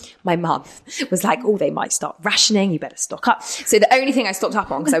lockdown, my mum was like, oh, they might start rationing, you better stock up. So the only thing I stocked up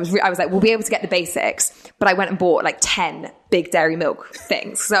on, because I was like, we'll be able to get the basics, but I went and bought like 10 big dairy milk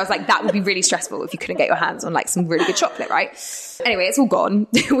things. So I was like, that would be really stressful if you couldn't get your hands on like some really good chocolate, right? Anyway, it's all gone.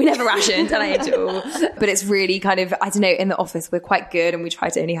 We never rationed and I ate it all. But it's really kind of, I don't know, in the office, we're quite good and we try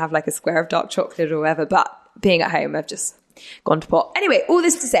to only have like a square of dark chocolate or whatever. But being at home, I've just gone to pot. Anyway, all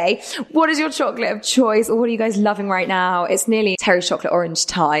this to say, what is your chocolate of choice, or what are you guys loving right now? It's nearly Terry's chocolate orange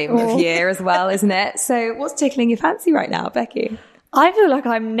time of year as well, isn't it? So what's tickling your fancy right now, Becky? I feel like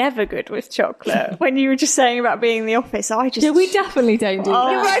I'm never good with chocolate. When you were just saying about being in the office, we definitely don't do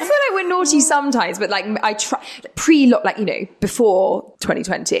that. Yeah, I feel like we're naughty sometimes, but like I try before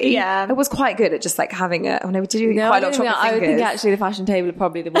 2020. Yeah, I was quite good at just like having a. Oh no, we did quite a lot of chocolate. I would think actually the fashion table are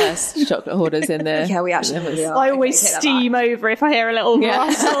probably the worst chocolate hoarders in the. Yeah, we actually really are. I always steam over if I hear a little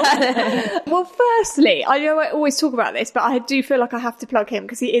rustle. Well, firstly, I know I always talk about this, but I do feel like I have to plug him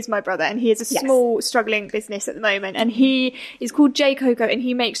because he is my brother and he has a small struggling business at the moment, and he is called J Coco and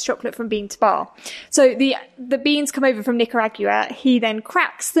he makes chocolate from bean to bar. So the beans come over from Nicaragua, he then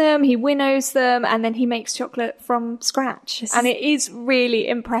cracks them, he winnows them, and then he makes chocolate from scratch. And it is really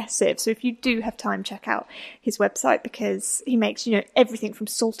impressive. So if you do have time, check out his website, because he makes, everything from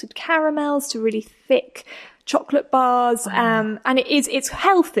salted caramels to really thick chocolate bars, and it's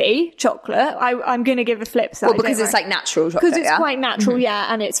healthy chocolate. I'm going to give a flip side. Well, because it's like natural chocolate. Because it's quite natural,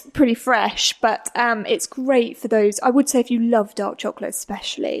 and it's pretty fresh. But it's great for those. I would say if you love dark chocolate,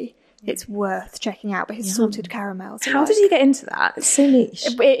 especially, it's worth checking out. But his salted caramels. How did he get into that? It's so niche.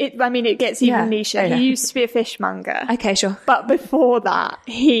 It gets even nicher. He used to be a fishmonger. Okay, sure. But before that,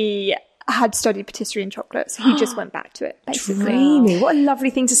 he had studied patisserie and chocolate, so he just went back to it, basically. Dreamy. What a lovely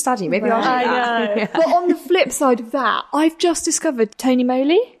thing to study. Maybe I'll do that. I know. But on the flip side of that, I've just discovered Tony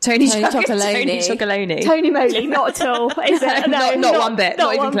Moly. Tony Chocolonely. Tony Moly, not at all. Is it? No, not one bit.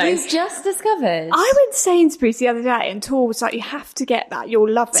 Not even close. Just discovered. I went to Sainsbury's the other day and Tor was like, you have to get that. You'll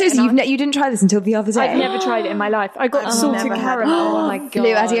love it. Seriously, you didn't try this until the other day? I've never tried it in my life. I got salted caramel. Oh my God.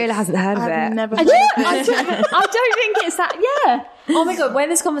 Lou Adiola hasn't heard of it. I've never heard of it. I don't think it's that. Yeah. Oh my God, when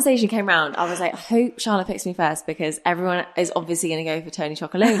this conversation came round, I was like, I hope Charlotte picks me first because everyone is obviously going to go for Tony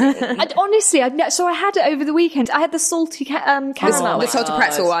Chocolonely. And honestly, so I had it over the weekend. I had the salty caramel. The salted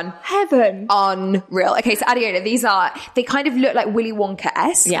pretzel one. Heaven. Unreal. Okay, so Adiola, they kind of look like Willy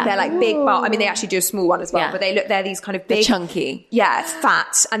Wonka-esque. Yeah. They're like big, I mean, they actually do a small one as well, but they're these kind of big. They're chunky. Yeah,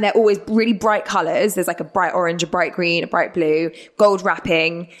 fat, and they're always really bright colours. There's like a bright orange, a bright green, a bright blue, gold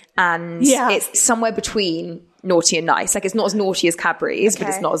wrapping, and it's somewhere between naughty and nice. Like, it's not as naughty as Cadbury's, but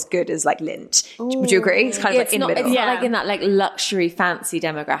it's not as good as like Lindt. Would you agree? It's kind of like in the middle. It's not like in that like luxury fancy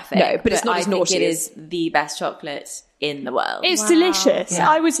demographic. No, but it's not as naughty. It is the best chocolate in the world. It's delicious. Yeah.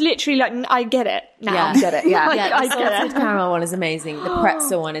 I was literally like, I get it now. Yeah. Get it, yeah. The salted caramel one is amazing. The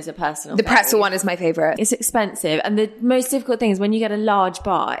pretzel one is a personal The pretzel favourite. one is my favourite. It's expensive, and the most difficult thing is when you get a large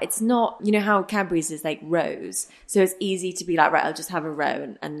bar, it's not, you know how Cadbury's is like rows, so it's easy to be like, right, I'll just have a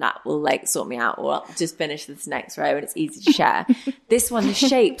row and that will like sort me out, or I'll just finish this next row and it's easy to share. This one, the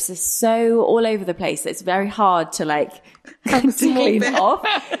shapes are so all over the place that it's very hard to like clean off.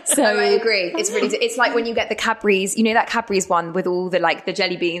 So I agree. It's like when you get the Cadbury's, you know that Cadbury's one with all the like the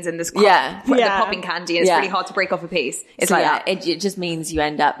jelly beans and the popping candy, and it's really hard to break off a piece. It's so, like that. It just means you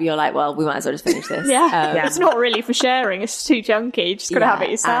end up, you're like, well, we might as well just finish this. It's not really for sharing. It's too chunky. You just got to have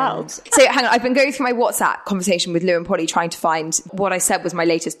it yourself. So hang on, I've been going through my WhatsApp conversation with Lou and Polly trying to find what I said was my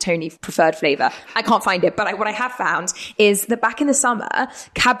latest Tony preferred flavour. I can't find it, but what I have found is that back in the summer,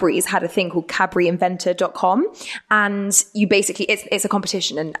 Cadbury's had a thing called CadburyInventor.com, and you basically, it's a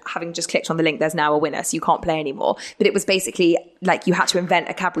competition, and having just clicked on the link, there's now a winner, so you can't play anymore. But it was basically like you had to invent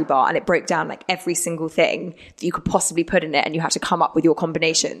a Cadbury bar, and it broke down like every single thing that you could possibly put in it, and you had to come up with your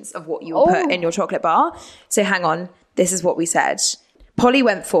combinations of what you would put in your chocolate bar. So hang on, this is what we said. Polly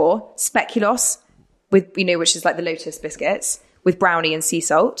went for speculoos with, which is like the Lotus biscuits with brownie and sea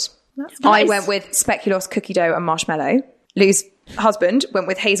salt. That's nice. I went with speculoos, cookie dough and marshmallow. Lou's husband went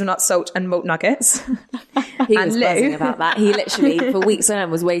with hazelnut, salt and malt nuggets. He was buzzing about that. He literally, for weeks on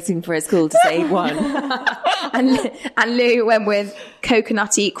end, was waiting for his call to say one. and Lou went with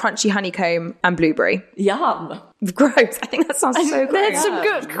coconutty, crunchy honeycomb and blueberry. Yum. Gross. I think that sounds so gross. There's some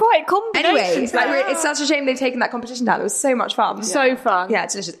good, quite combinations. Anyway, it's such a shame they've taken that competition down. It was so much fun. So fun. Yeah,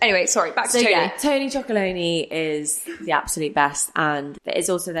 delicious. Anyway, sorry, back to Tony. Yeah, Tony Chocolonely is the absolute best, and it is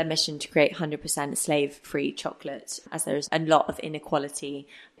also their mission to create 100% slave-free chocolate, as there's a lot of inequality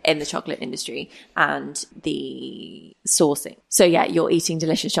in the chocolate industry and the sourcing. So yeah, you're eating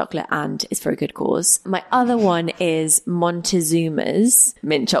delicious chocolate and it's for a good cause. My other one is Montezuma's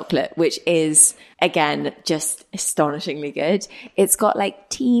mint chocolate, which is, again, just astonishingly good. It's got like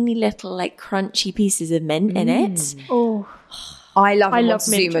teeny little like crunchy pieces of mint in it. Oh, I love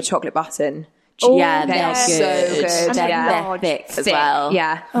Montezuma chocolate button. Yeah, they're so good. They're thick as well.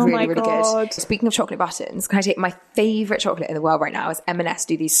 Yeah, Oh really, my really God. good. Speaking of chocolate buttons, can I take my favourite chocolate in the world right now is M&S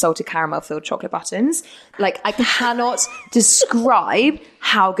do these salted caramel filled chocolate buttons. Like, I cannot describe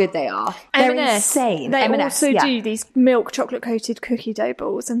how good they are. They're insane. They M&S, also do these milk chocolate coated cookie dough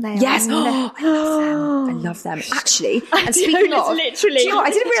balls, and they Yes, are I love them. I love them. Actually, and speaking of, literally, do you know what?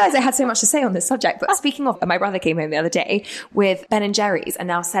 I didn't realise I had so much to say on this subject. But speaking of, my brother came home the other day with Ben & Jerry's, and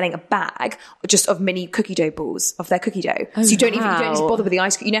now selling a bag just of mini cookie dough balls of their cookie dough. So you don't even bother with the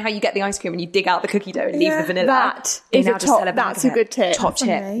ice cream. You know how you get the ice cream and you dig out the cookie dough and leave the vanilla. That is a top. That's a good tip. Top tip.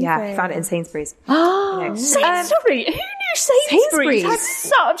 Yeah, I found it in Sainsbury's. Sainsbury's. Who knew Sainsbury's had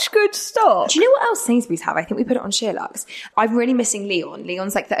such good stuff? Do you know what else Sainsbury's have? I think we put it on Sherlock's. I'm really missing Leon.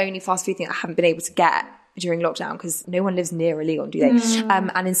 Leon's like the only fast food thing I haven't been able to get during lockdown because no one lives near a Leon, do they?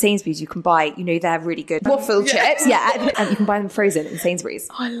 And in Sainsbury's you can buy, they're really good waffle chips. Yeah, and you can buy them frozen in Sainsbury's.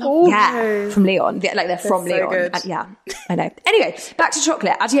 I love those. From Leon. Like they're from so Leon. good. Yeah, I know. Anyway, back to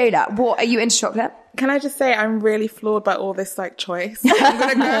chocolate. Adiola, what are you into chocolate? Can I just say I'm really floored by all this like choice. I'm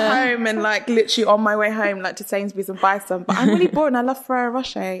gonna go home and like literally on my way home like to Sainsbury's and buy some. But I'm really bored and I love Ferrero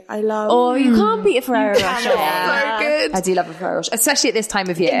Rocher. I love. Oh, you can't beat a Ferrero Rocher. So good. I do love a Ferrero Rocher, especially at this time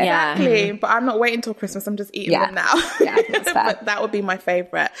of year. Exactly. But I'm not waiting till Christmas. I'm just eating them now. Yeah, I think that's fair. But that would be my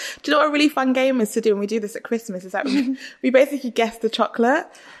favourite. Do you know what a really fun game is to do when we do this at Christmas? Is that we basically guess the chocolate.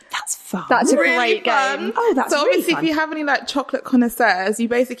 That's fun. That's a really great fun. game. Oh, that's so really obviously fun. if you have any like chocolate connoisseurs, you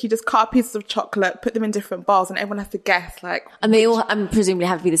basically just cut pieces of chocolate, put them in different bowls, and everyone has to guess like. And they all presumably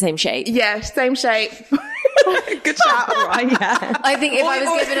have to be the same shape. Yeah, same shape. Good shout. Right, yeah. I think if I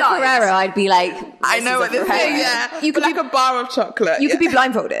was given a slice. Ferrero, I'd be like, I know what this is. Yeah, you could like a bar of chocolate. You could be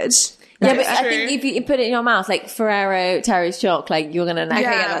blindfolded. Yeah, but I think if you put it in your mouth, like Ferrero, Terry's Choc, like you're gonna know. Okay,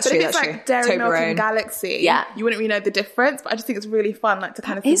 yeah, that's but true. if it's That's like true. Dairy Milk Toblerone. and Galaxy, Yeah. you wouldn't really know the difference. But I just think it's really fun, like to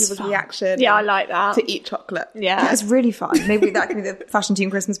kind of see is people's fun. reaction. Yeah, I like that. To eat chocolate. Yeah. That's really fun. Maybe that could be the fashion team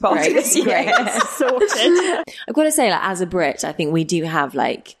Christmas party this year. Sorted. I've got to say, like, as a Brit, I think we do have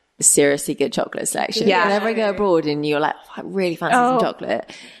like a seriously good chocolate selection. Yeah. Whenever I go abroad and you're like, oh, I really fancy some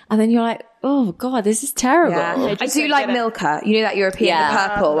chocolate, and then you're like, oh god, this is terrible. Yeah. I do like Milka. You know that European, the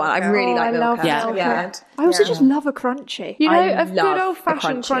purple one. I really like I Milka. love Yeah. Milka. Yeah. I also just love a crunchy. You know, I a love good a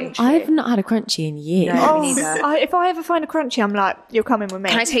old-fashioned crunchy. crunchy. I've not had a crunchy in years. No, me neither. If I ever find a crunchy, I'm like, you're coming with me.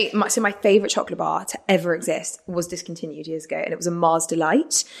 Can I tell you, my favourite chocolate bar to ever exist was discontinued years ago, and it was a Mars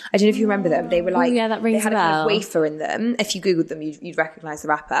Delight. I don't know if you remember them. They were like, yeah, that rings they had a a kind bell. of wafer in them. If you Googled them, you'd recognise the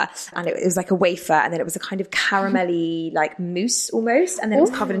wrapper. And it was like a wafer, and then it was a kind of caramelly, like mousse almost, and then it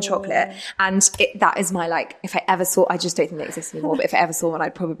was covered in chocolate. And that is my, like, if I ever saw, I just don't think they exist anymore, but if I ever saw one,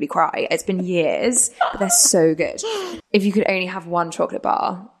 I'd probably cry. It's been years, but they're so good. If you could only have one chocolate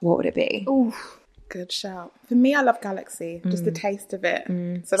bar, what would it be? Good shout. For me, I love Galaxy. Just the taste of it.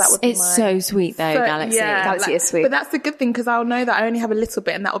 So that would be It's mine. so sweet though, But, Galaxy. yeah, Galaxy is sweet. But that's the good thing because I'll know that I only have a little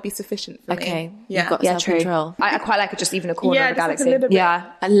bit and that will be sufficient for Okay, me. you've got self-control. I quite like it, just even a corner Yeah, of a just like a Galaxy. little bit.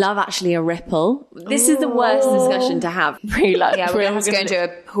 Yeah. I love actually a ripple. This is the worst discussion to have pre-lunch. Yeah, we're going to go into a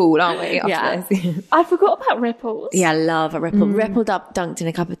pool, aren't we? After Yeah. this? I forgot about ripples. Yeah, I love a ripple. Rippled up, dunked in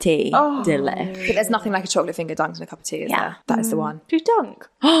a cup of tea. Delish. But there's nothing like a chocolate finger dunked in a cup of tea, is there? That is the one. Do you dunk?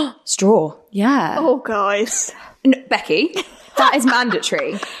 Straw. Yeah. Oh, guys. Becky, that is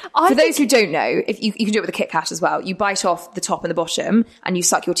mandatory. For those who don't know, if you can do it with a Kit Kat as well. You bite off the top and the bottom and you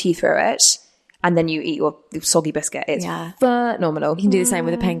suck your teeth through it and then you eat your soggy biscuit. It's phenomenal. You can do the same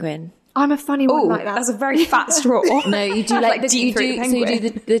with a penguin. I'm a funny one Oh, like that. that's a very fat straw. No, you do like, deep throat so you penguin. do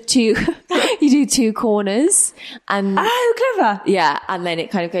the two you do two corners and Oh, clever. yeah, and then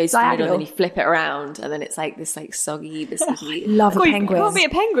it kind of goes to the middle Diagonal. and then you flip it around and then it's like this like soggy biscuity. Love a God, you penguin. can't be a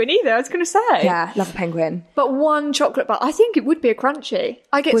penguin either, I was going to say. Yeah, love a penguin. But one chocolate bar, I think it would be a crunchy.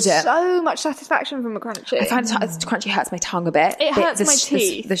 I get Would it? so much satisfaction from a crunchy. I find crunchy hurts my tongue a bit. It hurts the, my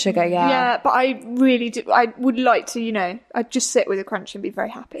teeth. The sugar, yeah. Yeah, but I really do. I would like to, you know, I'd just sit with a crunchy and be very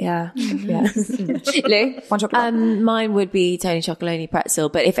happy. Yeah. Yeah. Lou, one chocolate bar? Mine would be Tony Chocolonely pretzel,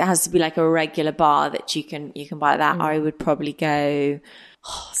 but if it has to be like a regular bar that you can buy that, I would probably go.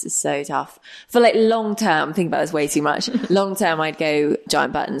 Oh, this is so tough. For like long term, I'm thinking about this way too much. Long term, I'd go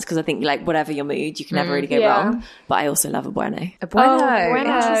Giant Buttons because I think like whatever your mood, you can never really go wrong. But I also love a Bueno. A Bueno. Bueno.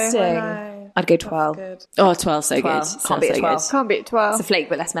 Interesting. I'd go 12. Good. Oh, 12 so 12. good. Can't beat a so 12. good. Can't be at 12. It's a flake,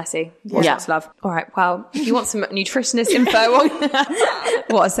 but less messy. Yeah. Lots of love. All right. Well, if you want some nutritionist info on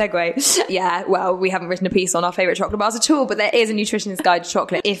what a segue. Yeah. Well, we haven't written a piece on our favourite chocolate bars at all, but there is a nutritionist guide to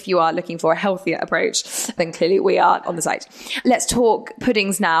chocolate. If you are looking for a healthier approach, then clearly we are on the site. Let's talk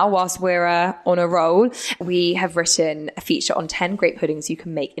puddings now whilst we're on a roll. We have written a feature on 10 great puddings you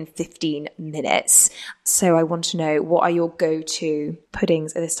can make in 15 minutes. So I want to know, what are your go-to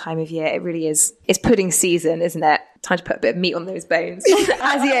puddings at this time of year? It really is. It's pudding season, isn't it? Time to put a bit of meat on those bones.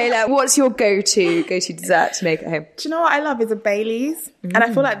 Aziola, what's your go-to dessert to make at home? Do you know what I love is a Baileys? And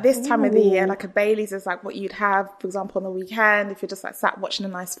I feel like this time of the year, like a Baileys is like what you'd have, for example, on the weekend if you're just like sat watching a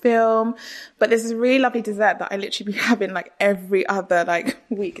nice film. But there's this really lovely dessert that I literally be having like every other like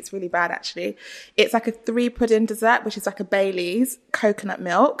week. It's really bad actually. It's like a 3 pudding dessert, which is like a Baileys, coconut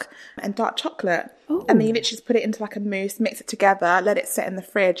milk and dark chocolate. And then you literally just put it into like a mousse, mix it together, let it sit in the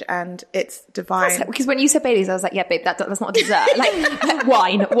fridge, and it's divine. Because when you said Baileys, I was like, yeah, babe, that's not a dessert. Like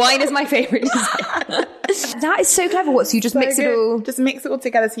wine. Wine is my favourite dessert. That is so clever. What? So you just mix it all? Just mix it all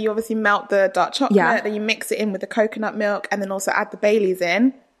together. So you obviously melt the dark chocolate, then you mix it in with the coconut milk, and then also add the Baileys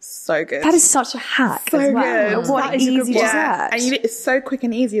in. So good. That is such a hack so as well. good. What That an is a good easy one. dessert. And it's so quick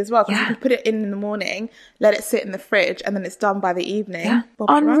and easy as well because Yeah. you can put it in the morning, let it sit in the fridge, and then it's done by the evening. Yeah. Bob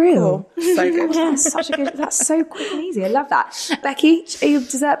your Unreal. uncle. So good. That's such a good. That's so quick and easy. I love that. Becky, are you a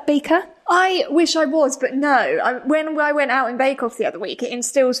dessert baker? I wish I was, but no. When I went out in Bake Off the other week, it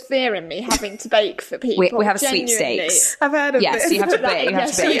instills fear in me having to bake for people. We have Genuinely. sweepstakes. I've heard of Yes, this. you have to bake. You have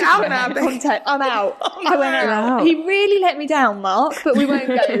to so bake. you're out now. I'm out. I went out. Wow. He really let me down, Mark, but we won't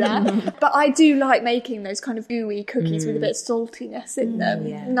go there. But I do like making those kind of gooey cookies with a bit of saltiness in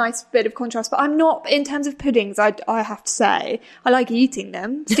them. Nice bit of contrast. But I'm not, in terms of puddings, I have to say, I like eating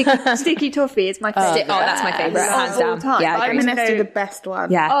them. Sticky toffee is my favourite. Oh, that's my favourite, hands Of all down. time. Yeah, I But agree. I'm Vanessa gonna do the best one.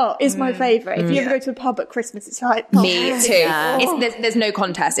 Yeah. Oh, it's my favourite. If you ever go to a pub at Christmas, it's like me too. There's no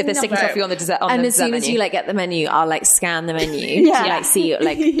contest. If there's sticky toffee on the dessert, and as soon as you like get the menu, I'll like scan the menu to like see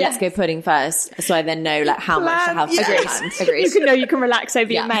like let's go pudding first, so I then know like how much to have. Agreed. You can know you can relax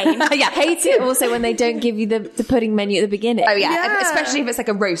over your main. Hate it also when they don't give you the pudding menu at the beginning. Oh yeah, especially if it's like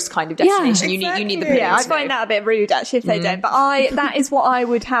a roast kind of destination. You need the pudding. Yeah, I find that a bit rude actually if they don't. But that is what I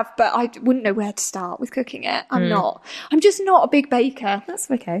would have. But I wouldn't know where to start with cooking it. I'm just not a big baker. That's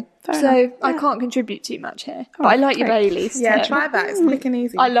okay. So I can't contribute too much here. But I like your Baileys. Yeah, try that. It's quick and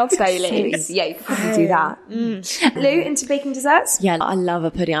easy. I love Baileys. Yeah, you could probably do that. Lou, into baking desserts? Yeah, I love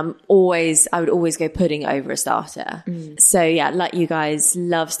a pudding. I would always go pudding over a starter. So yeah, like you guys,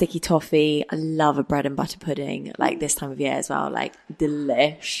 love sticky toffee. I love a bread and butter pudding, like this time of year as well, like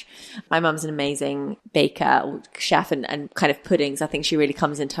delish. My mum's an amazing baker or chef and kind of puddings. I think she really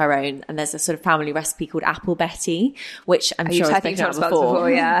comes into her own. And there's a sort of family recipe called Apple Betty, which I'm sure I've spoken about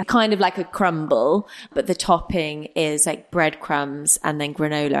before. Yeah. Kind of like a crumble, but the topping is like breadcrumbs and then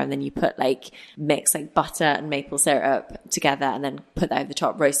granola, and then you put like mix like butter and maple syrup together and then put that over the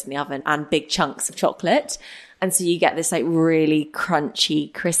top, roast in the oven, and big chunks of chocolate. And so you get this like really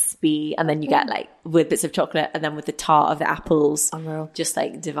crunchy, crispy, and then you get like with bits of chocolate and then with the tart of the apples. Unreal. Just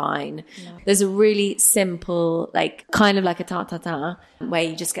like divine. Yeah. There's a really simple, like kind of like a tart tatin, where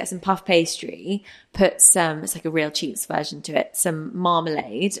you just get some puff pastry, put some, it's like a real cheap's version to it, some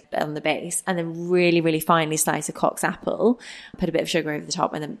marmalade on the base, and then really, really finely slice a Cox apple, put a bit of sugar over the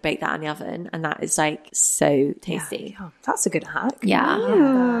top, and then bake that in the oven. And that is like so tasty. Yeah. Oh, that's a good hack. Yeah.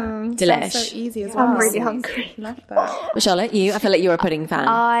 Delish. So easy as well. I'm really hungry. Love that. Charlotte, I feel like you're a pudding fan.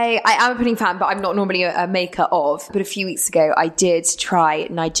 I am a pudding fan, but I'm not normally a maker of. But a few weeks ago, I did try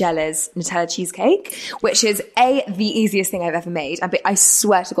Nigella's Nutella cheesecake, which is the easiest thing I've ever made. And I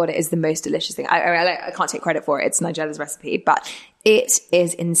swear to God, it is the most delicious thing. I can't take credit for it. It's Nigella's recipe, but it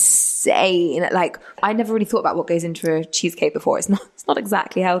is insane. Like, I never really thought about what goes into a cheesecake before. It's not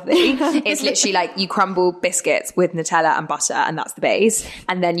exactly healthy. It's literally like you crumble biscuits with Nutella and butter, and that's the base.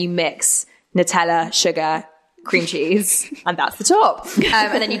 And then you mix Nutella, sugar, cream cheese, and that's the top.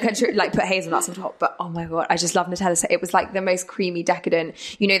 And then you can like put hazelnuts on top. But oh my God, I just love Nutella. So it was like the most creamy, decadent,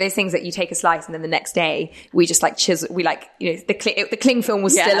 you know, those things that you take a slice and then the next day we just like the cling film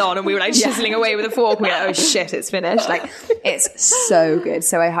was still on and we were like chiseling away with a fork. And we were like, oh shit, it's finished. Like, it's so good.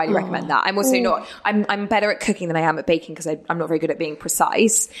 So I highly recommend that. I'm also I'm better at cooking than I am at baking because I'm not very good at being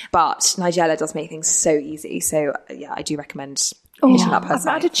precise, but Nigella does make things so easy. So yeah, I do recommend that person.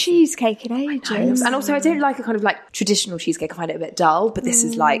 I've had a cheesecake in ages. And also I don't like a kind of like traditional cheesecake. I find it a bit dull, but this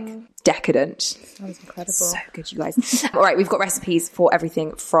is like decadent. Sounds incredible. So good, you guys. All right, we've got recipes for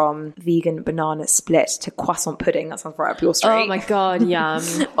everything from vegan banana split to croissant pudding. That sounds right up your street. Oh my God, yum.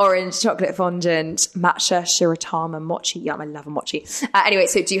 Orange chocolate fondant, matcha, shiratama, mochi. Yum, I love a mochi. Anyway,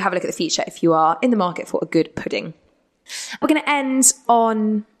 so do have a look at the feature if you are in the market for a good pudding. We're going to end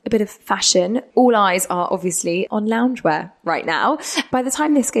on a bit of fashion. All eyes are obviously on loungewear right now. By the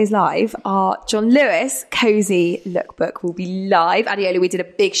time this goes live, our John Lewis cozy lookbook will be live. Adiola, we did a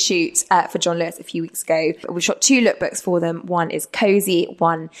big shoot for John Lewis a few weeks ago. We shot 2 lookbooks for them. One is cozy,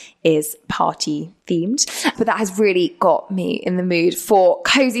 one is party themed. But that has really got me in the mood for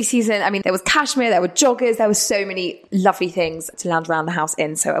cozy season. I mean, there was cashmere, there were joggers, there were so many lovely things to lounge around the house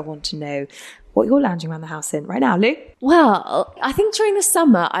in. So I want to know what you're lounging around the house in right now, Lou. Well, I think during the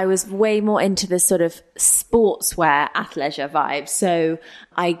summer, I was way more into the sort of sportswear athleisure vibe. So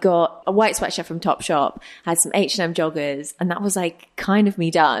I got a white sweatshirt from Topshop, had some H&M joggers, and that was like kind of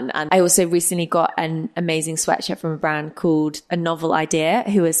me done. And I also recently got an amazing sweatshirt from a brand called A Novel Idea,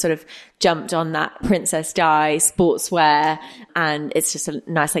 who has sort of jumped on that Princess Di sportswear, and it's just a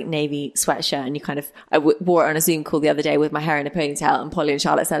nice like navy sweatshirt. And you kind of, I wore it on a Zoom call the other day with my hair in a ponytail, and Polly and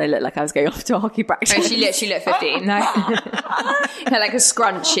Charlotte said I looked like I was going off to a hockey practice. Oh, she looked 15. No. Like a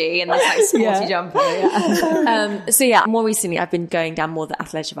scrunchie and this like sporty jumper. Yeah. So yeah, more recently I've been going down more the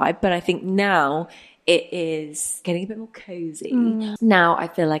athleisure vibe, but I think now it is getting a bit more cozy. Now I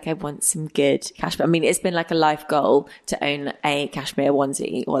feel like I want some good cashmere. I mean, it's been like a life goal to own a cashmere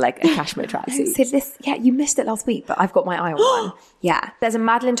onesie or like a cashmere tracksuit. So this, you missed it last week, but I've got my eye on one. Yeah. There's a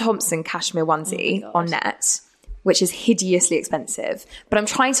Madeline Thompson cashmere onesie on net, which is hideously expensive, but I'm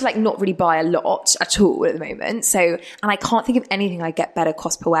trying to like not really buy a lot at all at the moment. So, and I can't think of anything I get better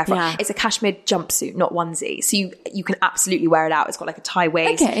cost per wear for. Yeah. It's a cashmere jumpsuit, not onesie. So you can absolutely wear it out. It's got like a tie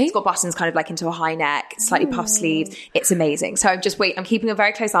waist. Okay. It's got buttons kind of like into a high neck, slightly puff sleeves. It's amazing. So I'm keeping a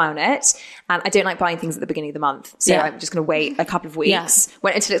very close eye on it. And I don't like buying things at the beginning of the month. So I'm just going to wait a couple of weeks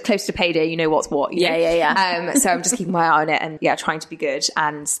until it's close to payday. You know what's what. You know? Yeah. So I'm just keeping my eye on it and trying to be good.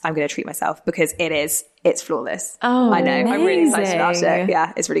 And I'm going to treat myself because it is It's flawless. Oh, I know. I'm really excited about amazing. it.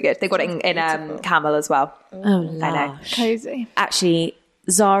 Yeah, it's really good. They've got it in camel as well. Oh, I know. Cozy. Actually,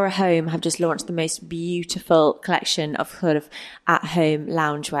 Zara Home have just launched the most beautiful collection of sort of at-home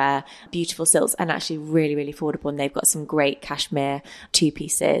loungewear, beautiful silks, and actually really, really affordable. And they've got some great cashmere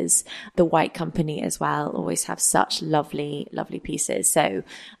two-pieces. The White Company as well always have such lovely, lovely pieces. So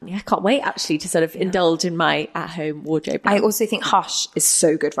yeah, I can't wait actually to sort of indulge in my at-home wardrobe now. I also think Hush is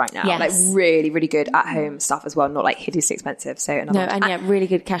so good right now. Yes. Like really, really good at home stuff as well. Not like hideously expensive. So another No, one. and yeah, really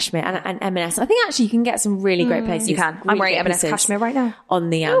good cashmere and M&S. I think actually you can get some really great places. You can. I'm Really wearing great M&S pieces cashmere right now. on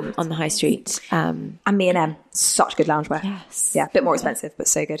the high street. And M&M, such good loungewear. Yes. Yeah, a bit more expensive, but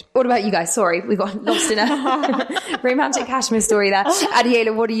so good. What about you guys? Sorry, we got lost in a romantic cashmere story there.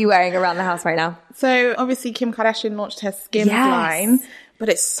 Adiela, what are you wearing around the house right now? So obviously Kim Kardashian launched her Skims line, but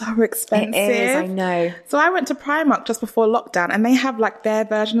it's so expensive. It is, I know. So I went to Primark just before lockdown and they have like their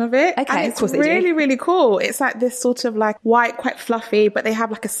version of it. Okay, and of it's course they do. really, really cool. It's like this sort of like white, quite fluffy, but they have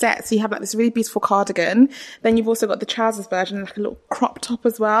like a set. So you have like this really beautiful cardigan. Then you've also got the trousers version, like a little crop top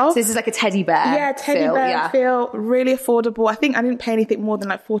as well. So this is like a teddy bear. Yeah, teddy feel, bear yeah. feel, really affordable. I think I didn't pay anything more than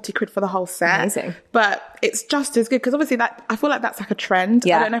like 40 quid for the whole set. Amazing. But it's just as good because obviously that I feel like that's like a trend.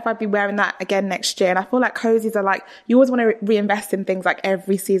 Yeah. I don't know if I'd be wearing that again next year. And I feel like cozies are like, you always want to reinvest in things like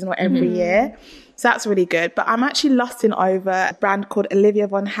every season or every year. So that's really good. But I'm actually lusting over a brand called Olivia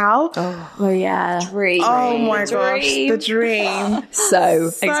Von Hal. Oh yeah. Dream. Oh my gosh, the dream. So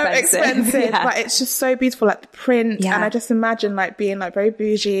So expensive, Yeah. but it's just so beautiful, like the print. Yeah. And I just imagine like being like very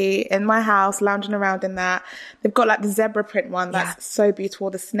bougie in my house, lounging around in that. They've got like the zebra print one that's so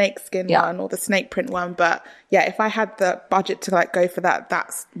beautiful, the snake skin one or the snake print one. But yeah, if I had the budget to like go for that,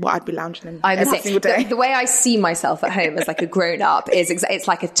 that's what I'd be lounging in every single day. The way I see myself at home as like a grown up is it's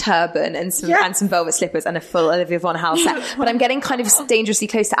like a turban and some velvet slippers and a full Olivia Von Hal set. But I'm getting kind of dangerously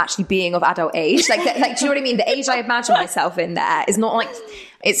close to actually being of adult age. Like do you know what I mean? The age I imagine myself in there is not like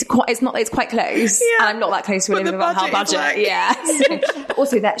it's quite close, and I'm not that close to Olivia Von Hal budget. But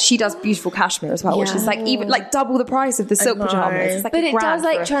also that she does beautiful cashmere as well, which is like even like double the price of the silk pajamas. It's like But a it grand does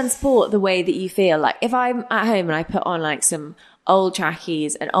like for a- transport the way that you feel. Like if I'm at home and I put on like some old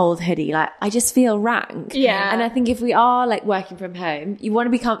trackies, an old hoodie, like I just feel rank. Yeah. And I think if we are like working from home, you want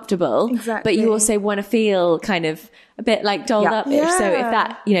to be comfortable, Exactly. but you also want to feel kind of a bit like dolled Yeah. up-ish. So if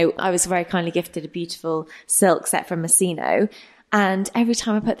that, I was very kindly gifted a beautiful silk set from Massino. And every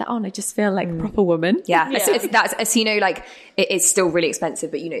time I put that on, I just feel like a proper woman. Yeah. That's Asino, like it's still really expensive,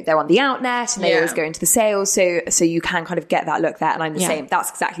 but they're on the outnet and they always go into the sales. So you can kind of get that look there. And I'm the same. That's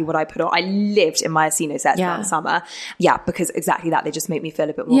exactly what I put on. I lived in my Asino sets throughout the summer. Yeah. Because exactly that. They just make me feel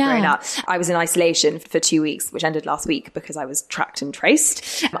a bit more grown up. I was in isolation for 2 weeks, which ended last week because I was tracked and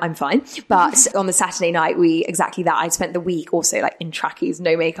traced. I'm fine. But on the Saturday night, I spent the week also like in trackies,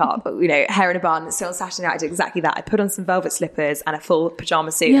 no makeup, hair in a bun. So on Saturday night, I did exactly that. I put on some velvet slippers and a full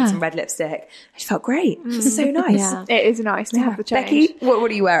pajama suit and some red lipstick. I just felt great. It was so nice. Yeah. It is nice to have the change. Becky, what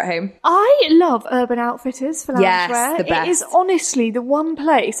do you wear at home? I love Urban Outfitters for loungewear. Yes, the best. It is honestly the one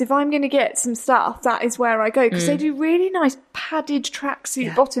place, if I'm going to get some stuff, that is where I go, because they do really nice padded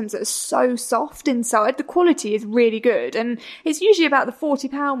tracksuit bottoms that are so soft inside. The quality is really good, and it's usually about the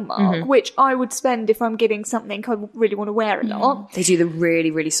 £40 mark, which I would spend if I'm getting something I really want to wear a lot. They do the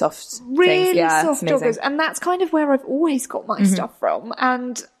really, really soft Really things. Yeah, soft it's amazing. joggers, and that's kind of where I've always got my stuff from.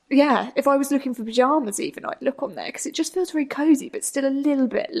 And yeah, if I was looking for pajamas even, I'd look on there because it just feels very cozy but still a little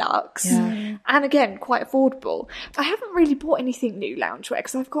bit luxe, and again quite affordable. I haven't really bought anything new loungewear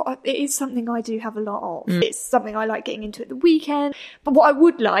because it is something I do have a lot of. It's something I like getting into at the weekend. But what I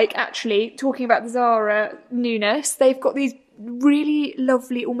would like, actually, talking about the Zara newness, they've got these really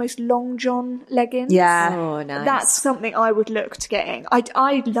lovely, almost long john leggings. Yeah. Oh, nice. That's something I would look to getting.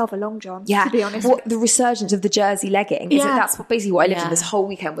 I love a long john, Yeah, to be honest. the resurgence of the jersey legging. That's basically what I lived in this whole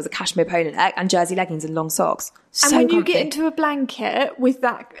weekend was a cashmere polo neck and jersey leggings and long socks. And when you get into a blanket with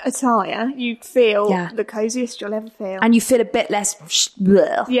that attire, you feel the coziest you'll ever feel. and you feel a bit less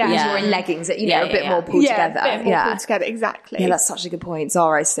bleh, Yeah. because Yeah. you're in leggings that a bit more pulled together. A bit more pulled together, exactly. Yeah, that's such a good point.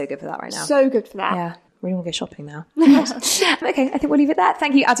 Zara is so good for that right now. so good for that. Yeah. We want to go shopping now. Okay, I think we'll leave it there.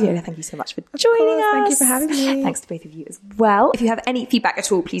 Thank you, Adiola. Thank you so much for joining us. Thank you for having me. Thanks to both of you as well. If you have any feedback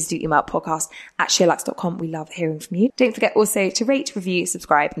at all, please do email podcast@sheerluxe.com. We love hearing from you. Don't forget also to rate, review,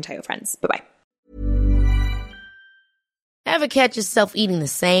 subscribe, and tell your friends. Bye-bye. Ever catch yourself eating the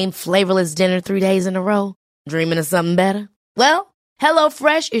same flavorless dinner 3 days in a row? Dreaming of something better? Well,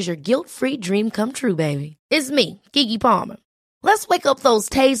 HelloFresh is your guilt-free dream come true, baby. It's me, Keke Palmer. Let's wake up those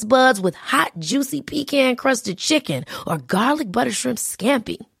taste buds with hot, juicy pecan-crusted chicken or garlic butter shrimp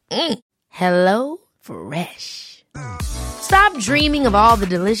scampi. Hello Fresh. Stop dreaming of all the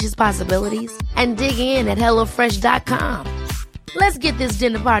delicious possibilities and dig in at HelloFresh.com. Let's get this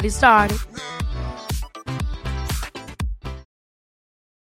dinner party started.